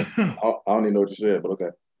 there you go. I don't even know what you said, but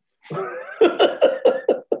okay.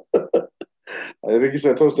 I think you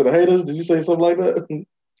said toast to the haters. Did you say something like that?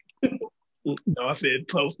 No, I said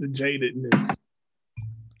toast to jadedness.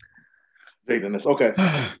 Jadedness. Okay.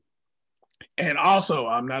 And also,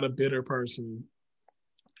 I'm not a bitter person.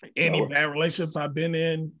 Any bad relationships I've been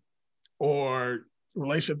in or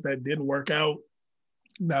relationships that didn't work out,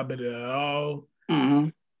 not bitter at all. Mm-hmm.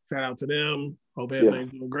 Shout out to them. Hope everything's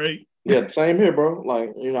doing great. Yeah, same here, bro. Like,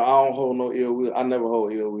 I don't hold no ill will. I never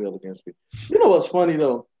hold ill will against people. You know what's funny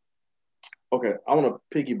though? Okay, I want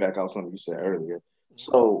to piggyback off something you said earlier.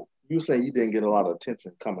 So you saying you didn't get a lot of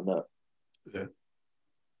attention coming up. Yeah.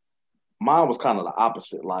 Mine was kind of the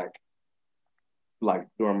opposite. Like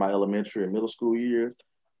during my elementary and middle school years,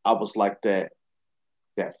 I was like that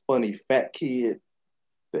funny fat kid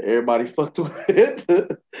that everybody fucked with.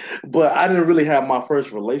 But I didn't really have my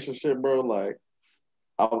first relationship, bro. Like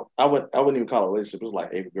I wouldn't even call it a relationship. It was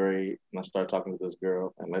like 8th grade, and I started talking to this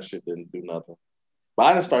girl, and that shit didn't do nothing. But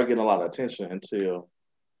I didn't start getting a lot of attention until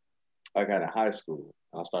I got in high school.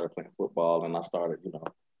 I started playing football, and I started,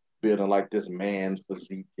 building like this man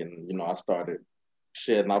physique, and I started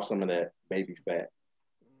shedding off some of that baby fat.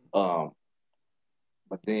 But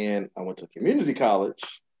then I went to community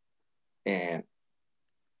college, and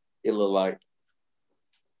it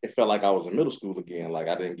felt like I was in middle school again. Like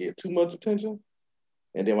I didn't get too much attention.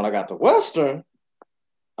 And then when I got to Western,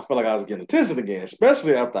 I felt like I was getting attention again,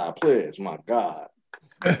 especially after I pledged. My God.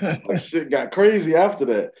 Like shit got crazy after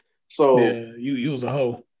that. So yeah, you was a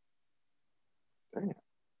hoe. Damn.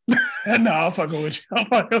 No, I'm fucking with you.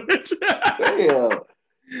 Damn.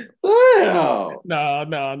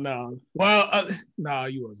 No. Well, no,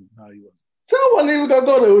 you wasn't. So I wasn't even gonna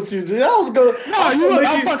go there with you, dude. I was gonna.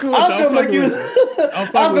 I'm fucking with you. I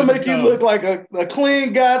was gonna make you look like a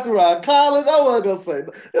clean guy throughout college. I wasn't gonna say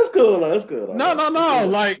it's cool. Though. It's good. No.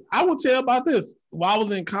 Like I would tell about this. While I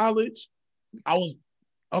was in college,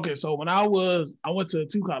 so when I went to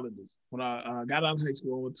 2 colleges. When I got out of high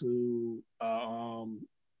school, I went to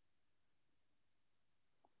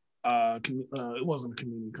it wasn't a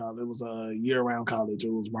community college. It was a year-round college.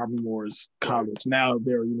 It was Robert Morris College. Now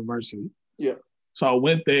they're a university. Yeah. So I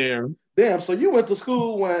went there. Damn. So you went to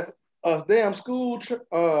school when school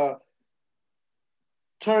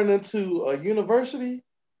turned into a university?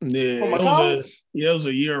 Yeah. From a college? It was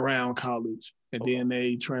a year-round college. And then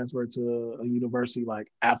they transferred to a university like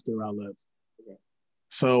after I left. Okay.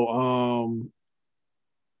 So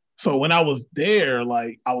when I was there,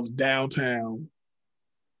 like I was downtown.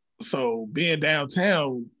 So being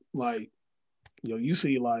downtown, like, you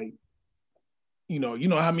see like, you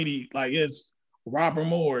know how many, like it's Robert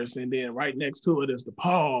Morris, and then right next to it is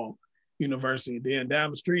DePaul University. Then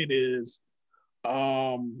down the street is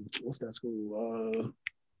what's that school?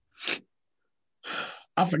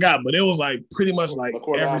 I forgot, but it was like pretty much like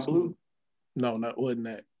every school. No, wasn't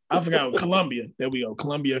that. I forgot. Columbia. There we go.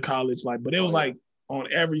 Columbia College. Like, but it was like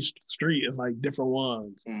on every street, it's like different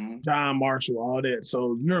ones. Mm-hmm. John Marshall, all that.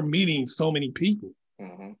 So you're meeting so many people.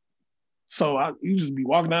 Mm-hmm. So you just be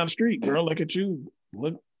walking down the street, girl, look at you.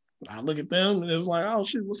 I look at them, and it's like, oh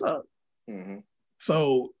shit, what's up? Mm-hmm.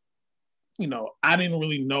 So, I didn't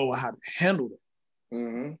really know how to handle it.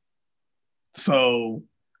 Mm-hmm. So,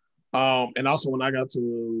 and also when I got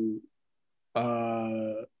to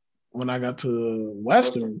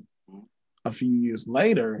Western a few years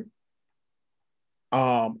later,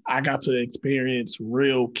 I got to experience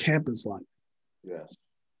real campus life. Yes.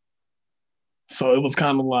 So it was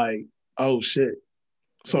kind of like, oh shit.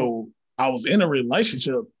 So I was in a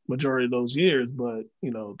relationship majority of those years, but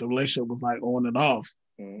the relationship was like on and off.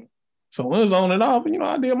 Mm-hmm. So when it was on and off,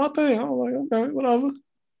 I did my thing. I was like, okay, whatever.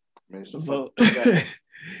 Man, so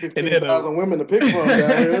 15,000 women to pick from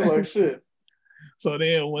down here. Like shit. So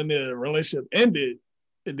then when the relationship ended,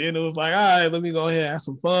 and then it was like, all right, let me go ahead and have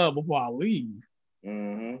some fun before I leave.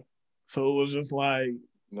 Mm-hmm. So it was just like,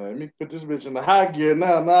 let me put this bitch in the high gear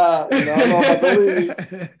now. Nah, I don't know about to leave.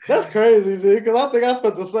 That's crazy, dude, because I think I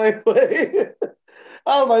felt the same way.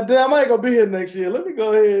 I was like, damn, I ain't going to be here next year. Let me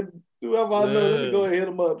go ahead and do whatever I know. Let me go ahead and hit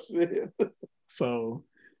them up. Shit. So,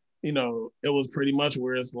 it was pretty much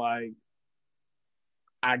where it's like,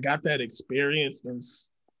 I got that experience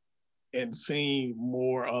and seeing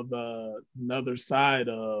more of another side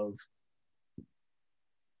of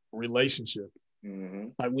relationship. Mm-hmm.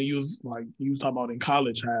 Like when you was talking about in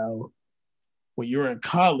college, how when you're in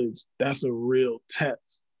college, that's a real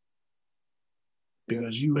test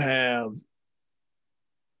because you have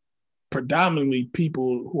predominantly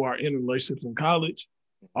people who are in relationships in college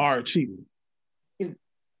are cheating.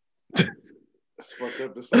 It's fucked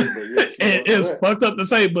up to say, but yes, it's fucked up to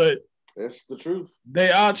say, but that's the truth. They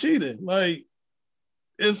are cheating. Like,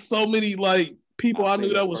 it's so many like people I've I knew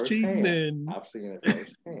seen it that was cheating, firsthand. and I've seen it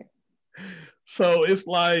firsthand. so it's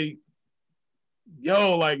like,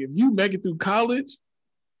 yo, like if you make it through college,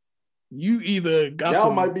 you either got Y'all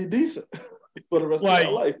some might be decent for the rest of like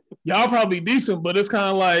your life. y'all probably decent, but it's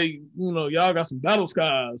kind of like, you know, y'all got some battle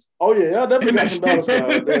scars. Oh yeah, y'all definitely got some battle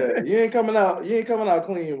scars. Yeah. Yeah, you ain't coming out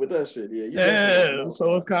clean with that shit. Yeah, you definitely got some Yeah, battle so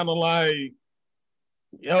scars. it's kind of like,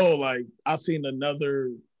 yo, like I seen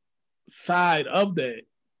another side of that,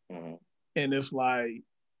 Mm-hmm. and it's like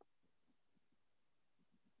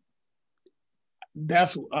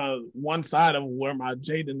that's one side of where my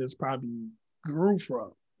jadedness probably grew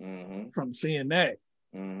from seeing that.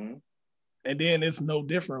 Mm-hmm. And then it's no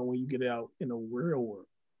different when you get out in the real world.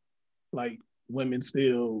 Like women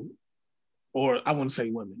still, or I wouldn't say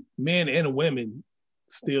women, men and women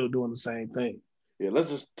still doing the same thing. Yeah, let's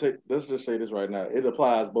just say this right now. It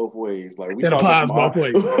applies both ways. Like we It talking applies from our both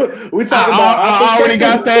ways. we talking about our I already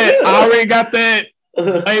got that. I already got perspective.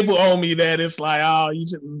 that label on me that it's like, oh, you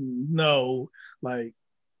should no. Like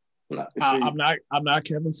See, I'm not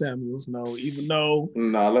Kevin Samuels, no, even though it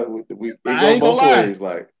I goes ain't gonna both lie. ways.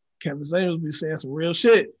 Like Kevin Samuels be saying some real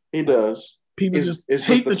shit. he Like, does. people just It's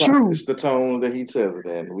just hate the truth. it's the tone that he says it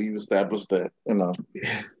in. We've established that, you know.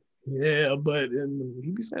 Yeah, but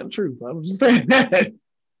he be saying the truth. I was just saying that.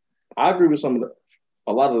 I agree with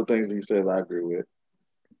a lot of the things that he says. I agree with.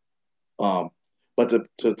 But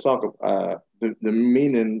to talk the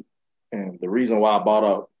meaning and the reason why I brought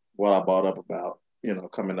up what I brought up about, you know,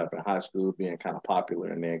 coming up in high school, being kind of popular,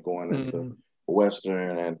 and then going into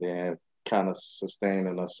Western, and then kind of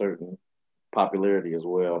sustaining a certain popularity as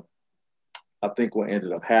well. I think what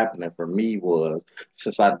ended up happening for me was,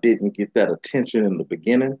 since I didn't get that attention in the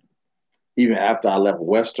beginning, even after I left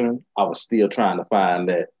Western, I was still trying to find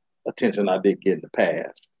that attention I did get in the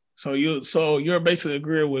past. So you're basically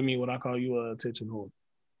agreeing with me when I call you a attention whore.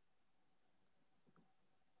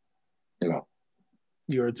 You know,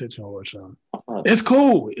 you're a attention whore, Sean. It's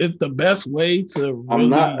cool. It's the best way to really. I'm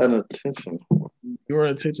not an attention whore. You're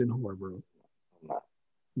an attention whore, bro. I'm not.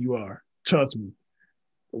 You are. Trust me.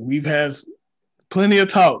 We've had plenty of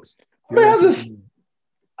talks. I mean,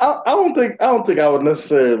 I don't think I would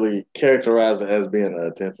necessarily characterize it as being an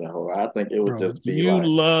attention whore. I think it would just be you like,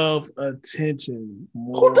 love attention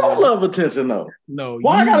more. Who don't love attention though? No,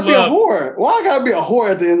 why I gotta be a whore? Why I gotta be a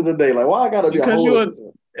whore at the end of the day? Like, why I gotta be a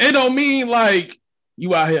whore? It don't mean like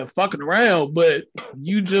you out here fucking around, but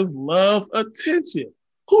you just love attention.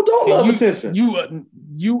 Who don't love attention?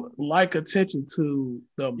 You like attention to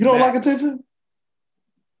the. You don't like attention?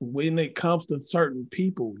 When it comes to certain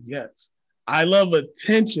people, yes. I love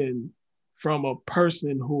attention from a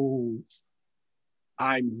person who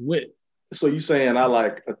I'm with. So you saying I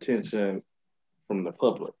like attention from the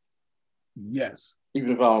public? Yes.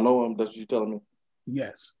 Even if I don't know them, that's what you telling me?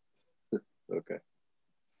 Yes. Okay.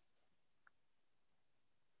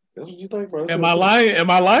 That's what you think, bro. Am I lying?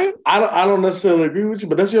 I don't necessarily agree with you,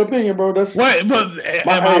 but that's your opinion, bro. Am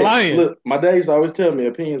I lying? Look, my dad used to always tell me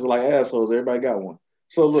opinions are like assholes. Everybody got one.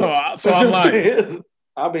 So look, so I'm lying.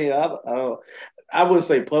 I mean, I wouldn't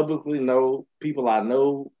say publicly no. People I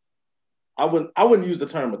know, I wouldn't use the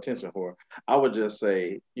term attention whore. I would just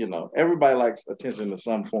say, you know, everybody likes attention in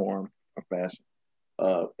some form or fashion.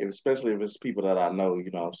 Especially if it's people that I know,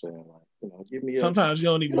 you know what I'm saying? Like, you know, give me sometimes you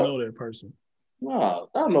don't even know that person. No,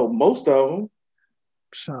 I know most of them.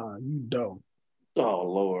 Sean, you don't. Oh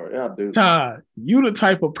Lord, I do. Sean, you the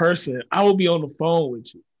type of person I will be on the phone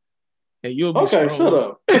with you. And you'll be okay. scrolling. Shut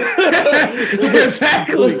up.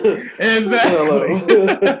 exactly.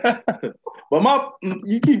 But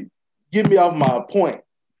you keep getting me off my point.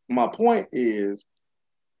 My point is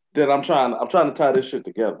that I'm trying to tie this shit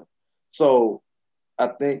together. So I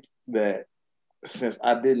think that since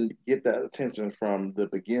I didn't get that attention from the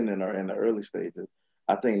beginning or in the early stages,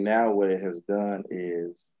 I think now what it has done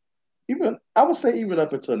is even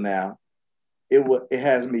up until now, it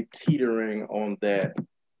has me teetering on that.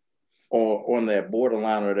 Or on that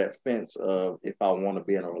borderline or that fence of if I want to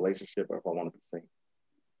be in a relationship or if I want to be single.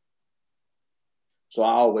 So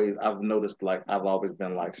I've noticed like I've always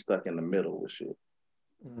been like stuck in the middle with shit.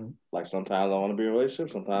 Mm-hmm. Like sometimes I want to be in a relationship,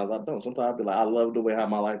 sometimes I don't. Sometimes I'll be like, I love the way how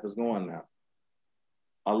my life is going now.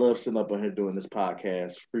 I love sitting up on here doing this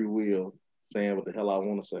podcast, free will, saying what the hell I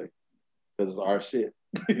want to say. Because it's our shit.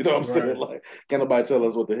 You know what I'm saying? Like, can't nobody tell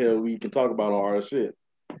us what the hell we can talk about on our shit.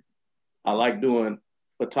 I like doing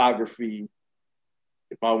photography.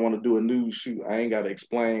 If I want to do a news shoot, I ain't got to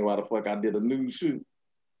explain why the fuck I did a news shoot.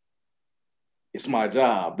 It's my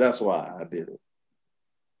job. That's why I did it.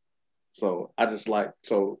 So I just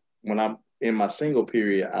when I'm in my single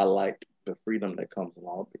period, I like the freedom that comes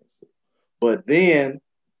along with it. But then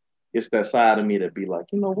it's that side of me that be like,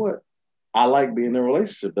 you know what? I like being in a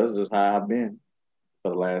relationship. That's just how I've been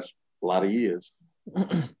for the last lot of years.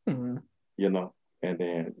 You know. And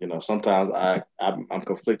then, sometimes I'm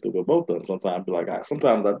conflicted with both of them. Sometimes I be like,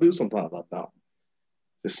 sometimes I do, sometimes I don't.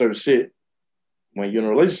 There's certain shit when you're in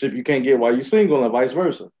a relationship you can't get while you're single and vice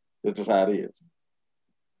versa. It's just how it is.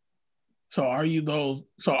 So are you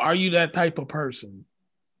that type of person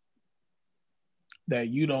that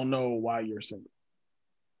you don't know why you're single?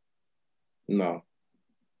 No.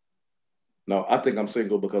 No, I think I'm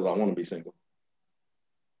single because I want to be single.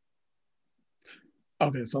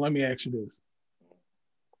 Okay, so let me ask you this.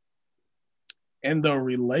 In the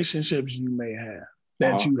relationships you may have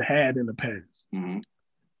that you had in the past,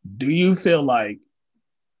 do you feel like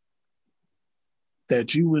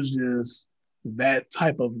that you was just that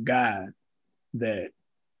type of guy that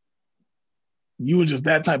you were just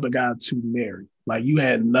that type of guy to marry? Like you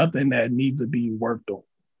had nothing that needed to be worked on?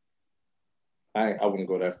 I wouldn't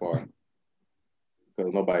go that far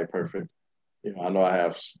because nobody perfect. I know I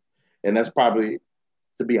have, and that's probably,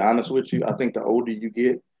 to be honest with you, I think the older you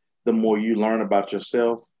get, the more you learn about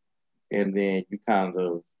yourself, and then you kind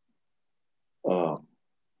of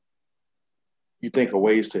you think of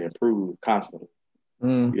ways to improve constantly.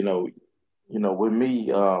 With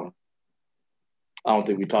me, I don't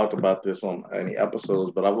think we talked about this on any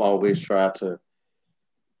episodes, but I've always tried to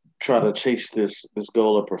chase this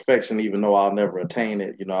goal of perfection, even though I'll never attain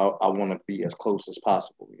it. I want to be as close as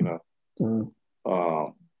possible.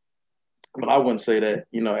 But I wouldn't say that.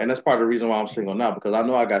 And that's part of the reason why I'm single now, because I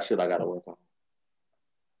know I got shit I got to work on.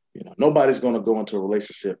 Nobody's going to go into a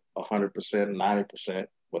relationship 100%, 90%,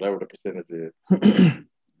 whatever the percentage is,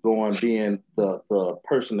 going being the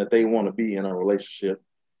person that they want to be in a relationship,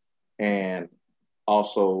 and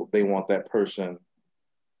also they want that person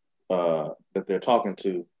that they're talking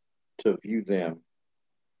to view them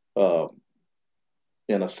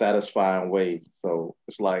in a satisfying way. So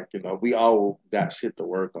it's like, we all got shit to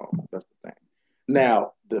work on. That's the thing.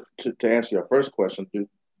 Now, to answer your first question,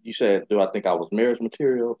 you said, do I think I was marriage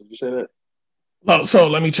material? Did you say that? Oh, so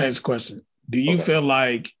let me change the question. Do you feel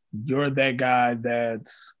like you're that guy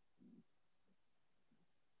that's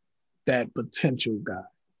that potential guy?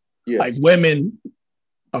 Yes. Like women.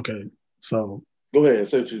 Okay, so go ahead.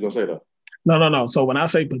 Say what you're gonna say though. No. So when I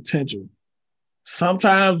say potential,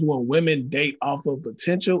 sometimes when women date off of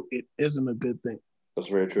potential, it isn't a good thing. That's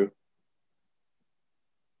very true.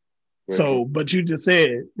 But you just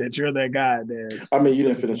said that you're that guy that's... I mean, you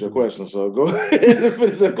didn't finish your question, so go ahead and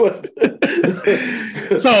finish your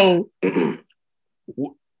question. So, and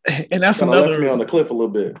that's another... left me on the cliff a little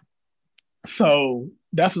bit. So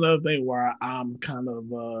that's another thing where I'm kind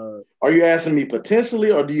of... Are you asking me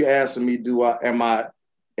potentially, or do you asking me, am I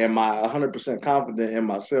 100% confident in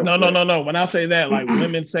myself? No. When I say that, like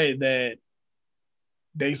women say that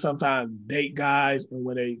they sometimes date guys,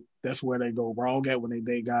 and that's where they go wrong at, when they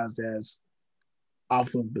date guys that's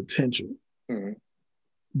off of potential. Mm-hmm.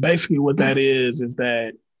 Basically what that is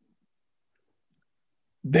that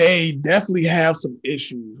they definitely have some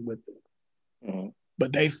issues with it, mm-hmm.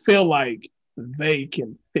 but they feel like they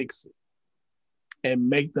can fix it and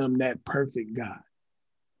make them that perfect guy.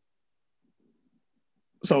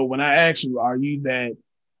 So when I ask you, are you that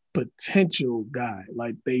potential guy?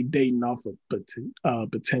 Like they dating off of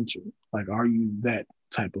potential. Like, are you that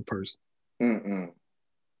type of person?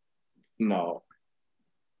 No.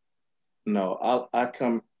 I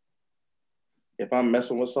come, if I'm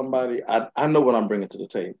messing with somebody, I know what I'm bringing to the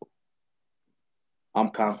table. I'm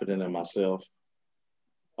confident in myself.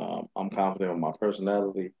 I'm confident in my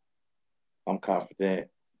personality. I'm confident,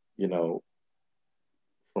 from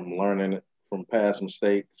learning from past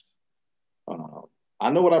mistakes. I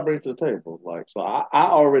know what I bring to the table. Like, so I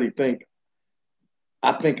already think,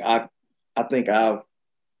 I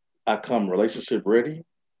come relationship ready.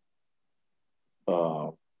 I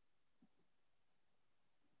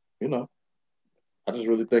just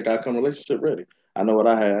really think I come relationship ready. I know what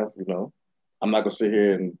I have, I'm not gonna sit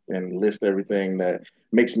here and list everything that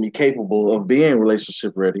makes me capable of being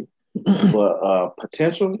relationship ready. But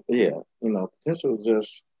potential, yeah, potential is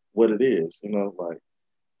just what it is, like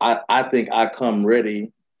I think I come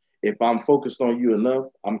ready. If I'm focused on you enough,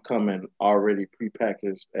 I'm coming already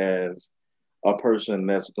prepackaged as a person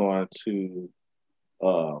that's going to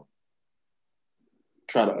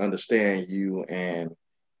try to understand you and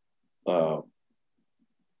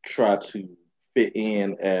try to fit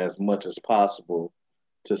in as much as possible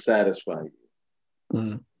to satisfy you.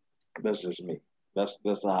 Mm-hmm. That's just me. That's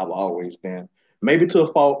how I've always been. Maybe to a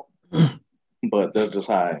fault, but that's just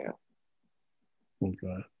how I am.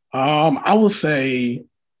 Okay. I would say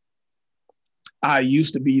I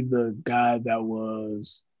used to be the guy that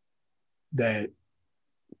was that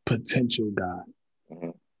potential guy. Mm-hmm.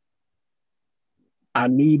 I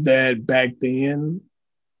knew that back then.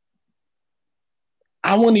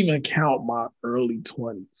 I wouldn't even count my early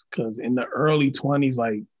 20s because in the early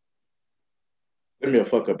 20s, Give me a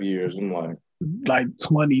fuck up years. I'm like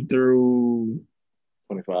 20 through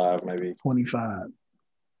 25, maybe. 25.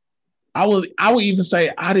 I would even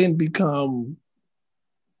say I didn't become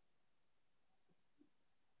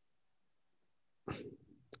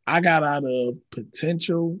I got out of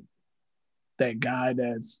potential, that guy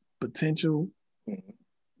that's potential. Mm-hmm.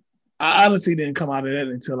 I honestly didn't come out of that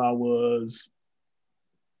until I was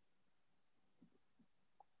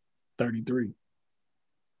 33.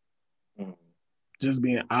 Mm-hmm. Just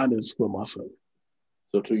being honest with myself.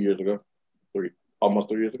 So 2 years ago, almost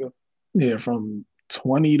 3 years ago. Yeah, from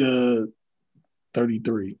 20 to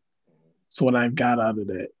 33. So when I got out of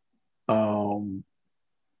that, um,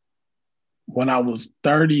 when I was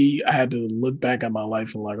 30, I had to look back at my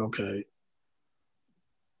life and like, okay,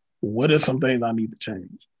 what are some things I need to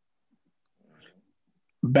change?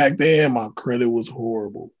 Back then, my credit was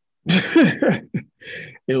horrible. It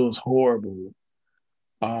was horrible.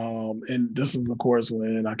 And this is of course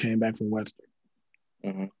when I came back from Western.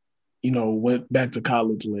 Mm-hmm. Went back to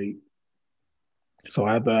college late. So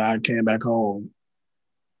after I came back home,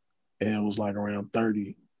 and it was like around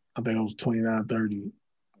 30. I think I was 29, 30.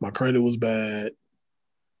 My credit was bad.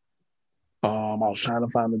 I was trying to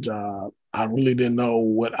find a job. I really didn't know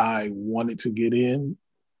what I wanted to get in.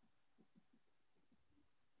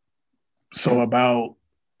 So about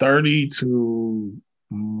 30 to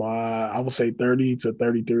I would say 30 to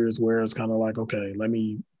 33 is where it's kind of like, okay, let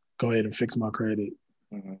me go ahead and fix my credit.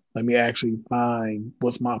 Mm-hmm. Let me actually find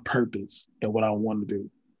what's my purpose and what I want to do.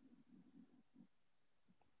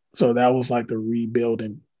 So that was like the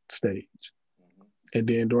rebuilding stage. Mm-hmm. And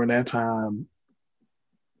then during that time,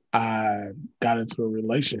 I got into a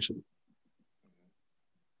relationship.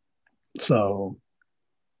 So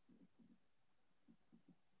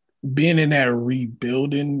being in that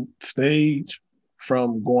rebuilding stage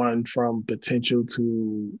from going from potential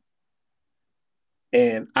to,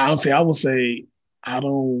 and honestly, I would say, I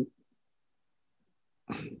don't,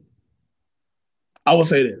 I would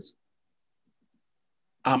say this.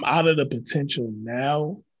 I'm out of the potential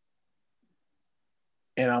now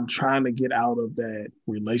and I'm trying to get out of that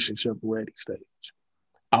relationship ready stage.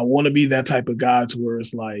 I want to be that type of guy to where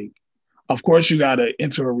it's like, of course, you got to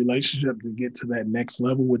enter a relationship to get to that next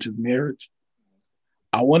level, which is marriage.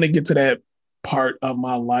 I want to get to that part of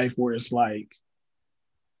my life where it's like,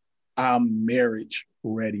 I'm marriage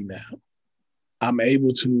ready now. I'm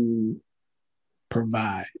able to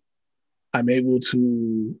provide. I'm able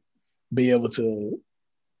to be able to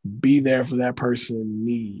be there for that person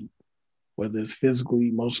need, whether it's physically,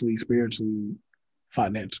 emotionally, spiritually,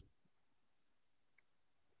 financially.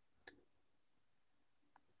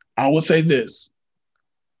 I would say this.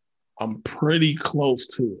 I'm pretty close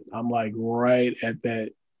to it. I'm like right at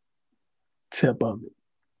that tip of it.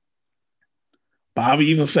 But I would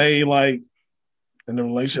even say like in the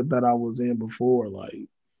relationship that I was in before, like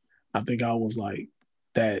I think I was like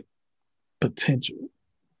that potential.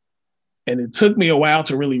 And it took me a while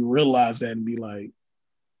to really realize that and be like,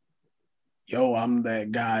 yo, I'm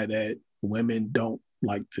that guy that women don't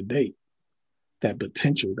like to date, that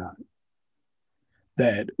potential guy,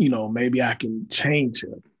 that, maybe I can change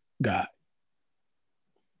him guy.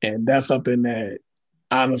 And that's something that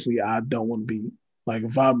honestly I don't want to be. Like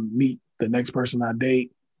if I meet the next person I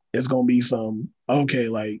date, it's gonna be okay,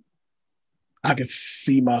 like I can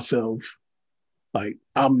see myself like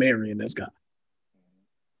I'm marrying this guy.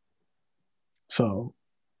 So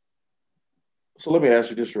So let me ask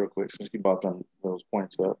you this real quick, since you brought those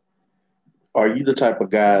points up. Are you the type of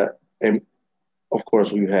guy? And of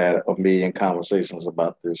course, we've had a million conversations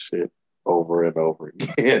about this shit over and over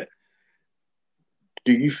again.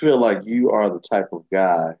 Do you feel like you are the type of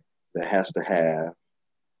guy that has to have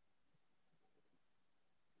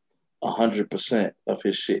 100% of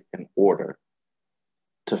his shit in order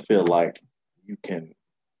to feel like you can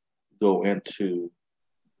go into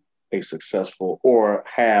a successful or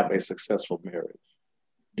have a successful marriage?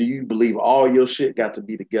 Do you believe all your shit got to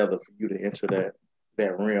be together for you to enter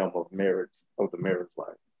that realm of marriage, of the marriage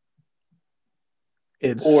life?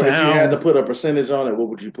 it Or if you had to sounds put a percentage on it, what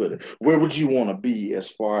would you put it? Where would you want to be as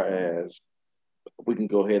far as, we can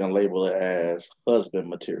go ahead and label it as husband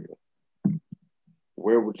material?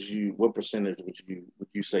 What percentage would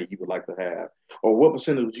you say you would like to have? Or what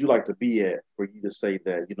percentage would you like to be at for you to say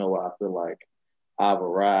that, you know what, I feel like I've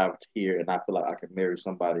arrived here and I feel like I can marry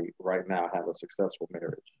somebody right now, have a successful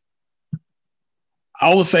marriage?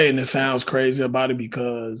 I was saying it sounds crazy about it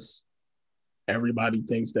because everybody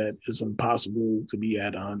thinks that it's impossible to be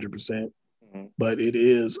at 100%, but it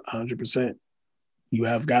is 100%. You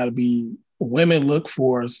have got to be, women look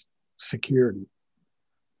for security,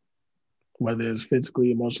 whether it's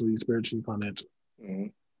physically, emotionally, spiritually, financially. Mm-hmm.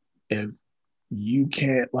 If you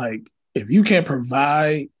can't, like, if you can't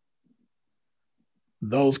provide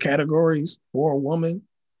those categories for a woman,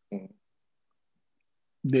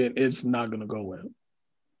 then it's not going to go well.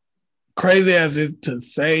 Crazy as it's to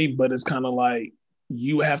say, but it's kind of like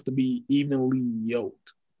you have to be evenly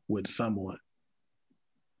yoked with someone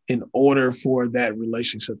in order for that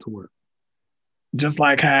relationship to work. Just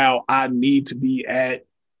like how I need to be at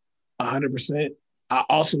 100%, I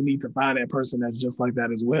also need to find that person that's just like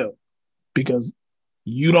that as well. Because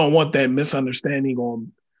you don't want that misunderstanding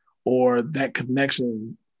or that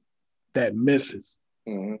connection that misses.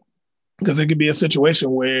 Mm-hmm. Because it could be a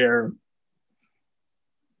situation where,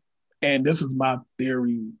 and this is my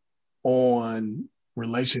theory on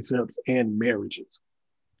relationships and marriages.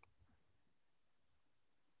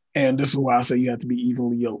 And this is why I say you have to be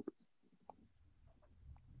evenly yoked.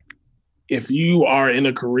 If you are in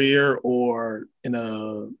a career or in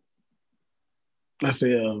a, let's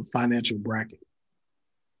say, a financial bracket,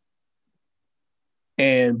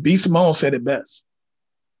 and B. Simone said it best.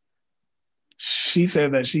 She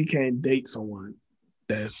said that she can't date someone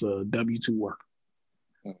that's a W-2 worker.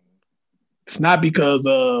 It's not because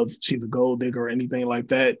of she's a gold digger or anything like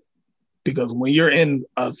that. Because when you're in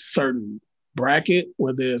a certain bracket,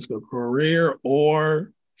 whether it's a career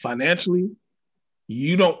or financially,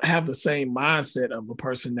 you don't have the same mindset of a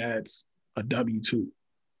person that's a W-2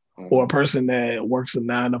 or a person that works a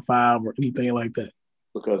 9 to 5 or anything like that.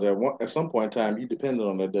 Because at some point in time, you depended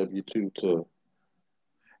on that W-2 to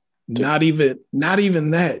not even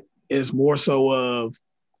that. It's more so of,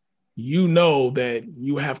 you know, that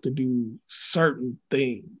you have to do certain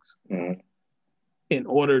things in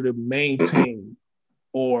order to maintain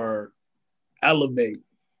or elevate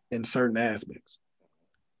in certain aspects.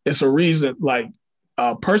 It's a reason, like,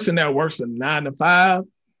 a person that works a 9 to 5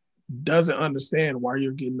 doesn't understand why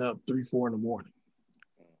you're getting up 3, 4 in the morning.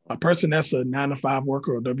 A person that's a 9 to 5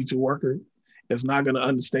 worker or W-2 worker is not going to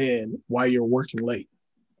understand why you're working late,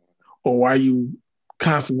 or why you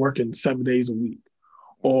constantly working 7 days a week,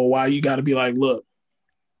 or why you got to be like, look,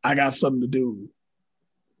 I got something to do.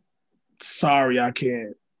 Sorry, I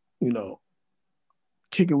can't,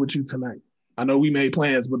 kick it with you tonight. I know we made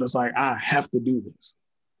plans, but it's like, I have to do this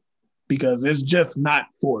because it's just not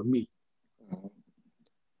for me.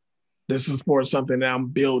 This is for something that I'm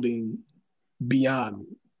building beyond me.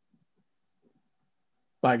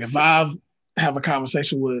 Like, if I have a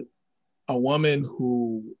conversation with a woman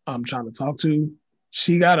who I'm trying to talk to,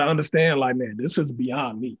 she got to understand, like, man, this is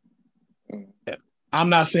beyond me. I'm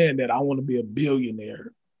not saying that I want to be a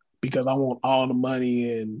billionaire because I want all the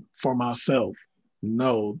money and for myself.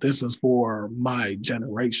 No, this is for my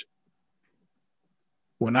generation.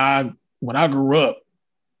 When I grew up,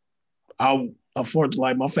 unfortunately,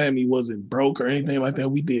 like, my family wasn't broke or anything like that.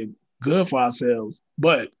 We did good for ourselves,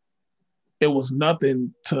 but it was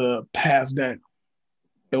nothing to pass down.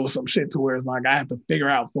 It was some shit to where it's like I had to figure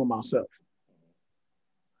out for myself.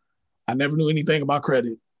 I never knew anything about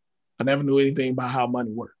credit. I never knew anything about how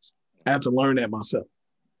money works. I had to learn that myself.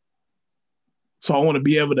 So I want to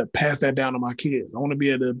be able to pass that down to my kids. I want to be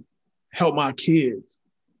able to help my kids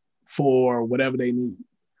for whatever they need.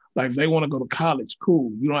 Like, if they want to go to college,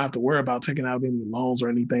 cool. You don't have to worry about taking out any loans or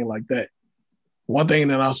anything like that. One thing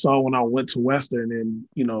that I saw when I went to Western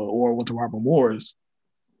and, or went to Robert Morris,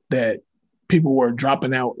 that people were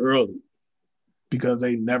dropping out early because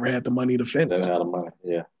they never had the money to finish. They didn't have the money,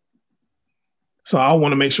 yeah. So I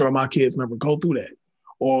want to make sure my kids never go through that.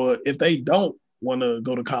 Or if they don't want to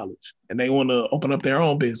go to college and they want to open up their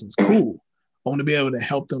own business, cool. I want to be able to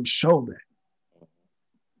help them show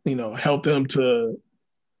that. Help them to,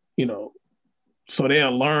 so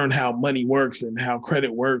they'll learn how money works and how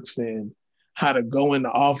credit works and how to go into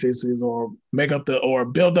offices or or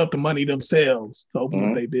build up the money themselves to open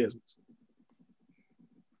up their business.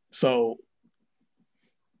 So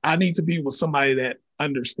I need to be with somebody that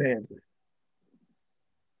understands it.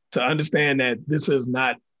 To understand that this is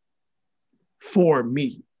not for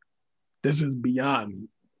me. This is beyond me.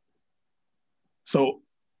 So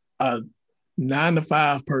a 9 to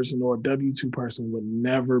 5 person or a W-2 person would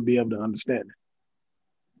never be able to understand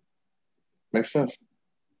it. Makes sense.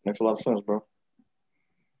 Makes a lot of sense, bro.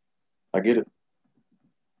 I get it.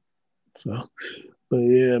 So, but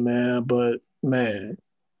yeah, man.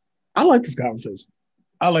 I like this conversation.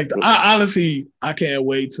 I honestly, I can't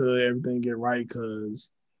wait till everything get right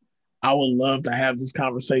because I would love to have this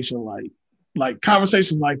conversation, like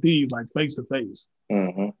conversations like these, like face to face.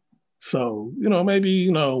 Mm-hmm. So, maybe,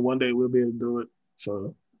 one day we'll be able to do it.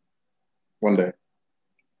 So, One day.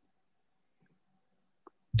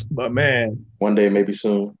 But man, one day, maybe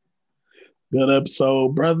soon. Good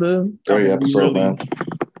episode, brother. Great episode, man.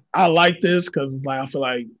 I like this because it's like I feel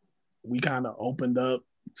like we kind of opened up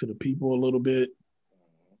to the people a little bit.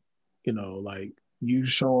 Like you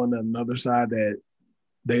showing another side that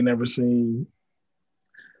they never seen.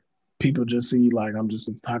 People just see like I'm just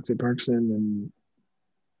a toxic person and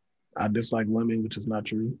I dislike women, which is not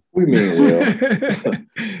true. We mean well.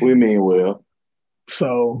 We mean well.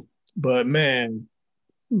 So, but man,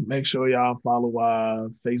 make sure y'all follow our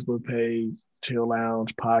Facebook page, Chill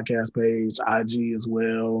Lounge podcast page, IG as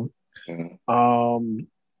well. Mm-hmm.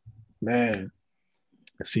 Man,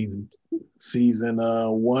 season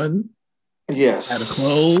 1. Yes. At a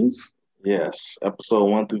close. Yes. Episode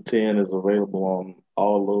 1 through 10 is available on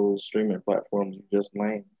all those streaming platforms you just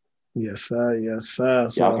named. Yes, sir. Yes, sir.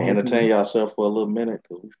 So y'all can entertain yourself for a little minute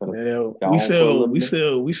because we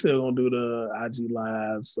still gonna do the IG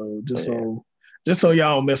live. So just so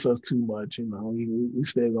y'all don't miss us too much, we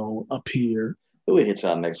still gonna appear. We'll hit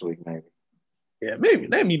y'all next week, maybe. Yeah,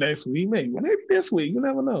 maybe next week, maybe this week. You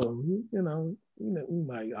never know. We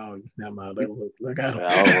might. Oh, never mind. Look out.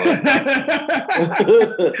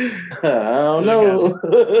 I don't know.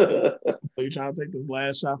 So you trying to take this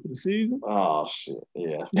last shot for the season? Oh shit!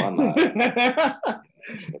 Yeah, why not?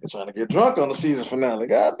 Nigga trying to get drunk on the season finale.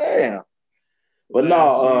 God damn. But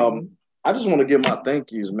no, I just want to give my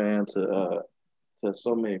thank yous, man, to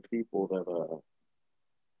so many people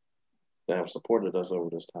that have supported us over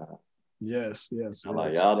this time. Yes.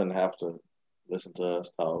 Like y'all didn't have to listen to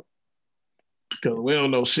us talk because we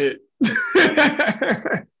don't know shit.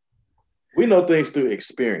 We know things through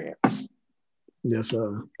experience. Yes,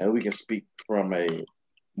 sir. And we can speak from a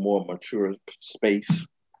more mature space.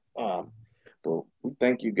 But we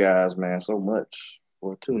thank you guys, man, so much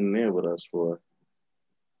for tuning in with us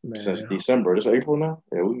since December. It's April now.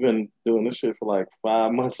 Yeah, we've been doing this shit for like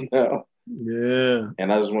 5 months now. Yeah.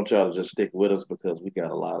 And I just want y'all to just stick with us because we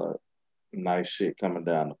got a lot of nice shit coming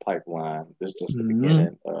down the pipeline. This is just the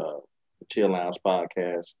beginning of the Chill Lounge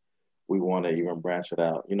podcast. We want to even branch it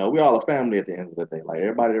out. We all a family at the end of the day. Like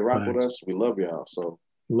everybody that rock with us, we love y'all. So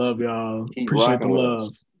love y'all. Appreciate the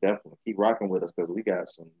love. Definitely keep rocking with us because we got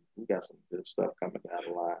some good stuff coming down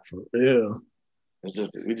the line. For real.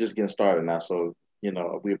 We're just getting started now. So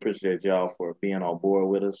we appreciate y'all for being on board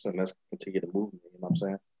with us, and let's continue to move. You know what I'm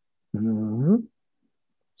saying? Mm-hmm.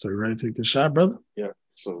 So you ready to take the shot, brother? Yeah.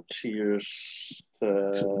 So cheers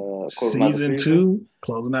to season 2.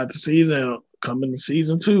 Closing out the season. Coming to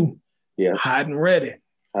season 2. Yeah. Hot and ready.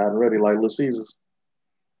 Hot and ready like Little Caesars.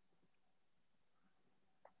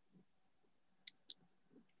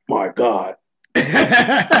 My God.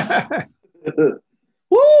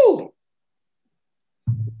 Woo!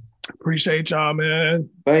 Appreciate y'all, man.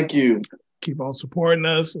 Thank you. Keep on supporting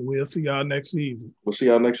us, and we'll see y'all next season. We'll see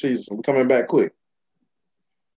y'all next season. We're coming back quick.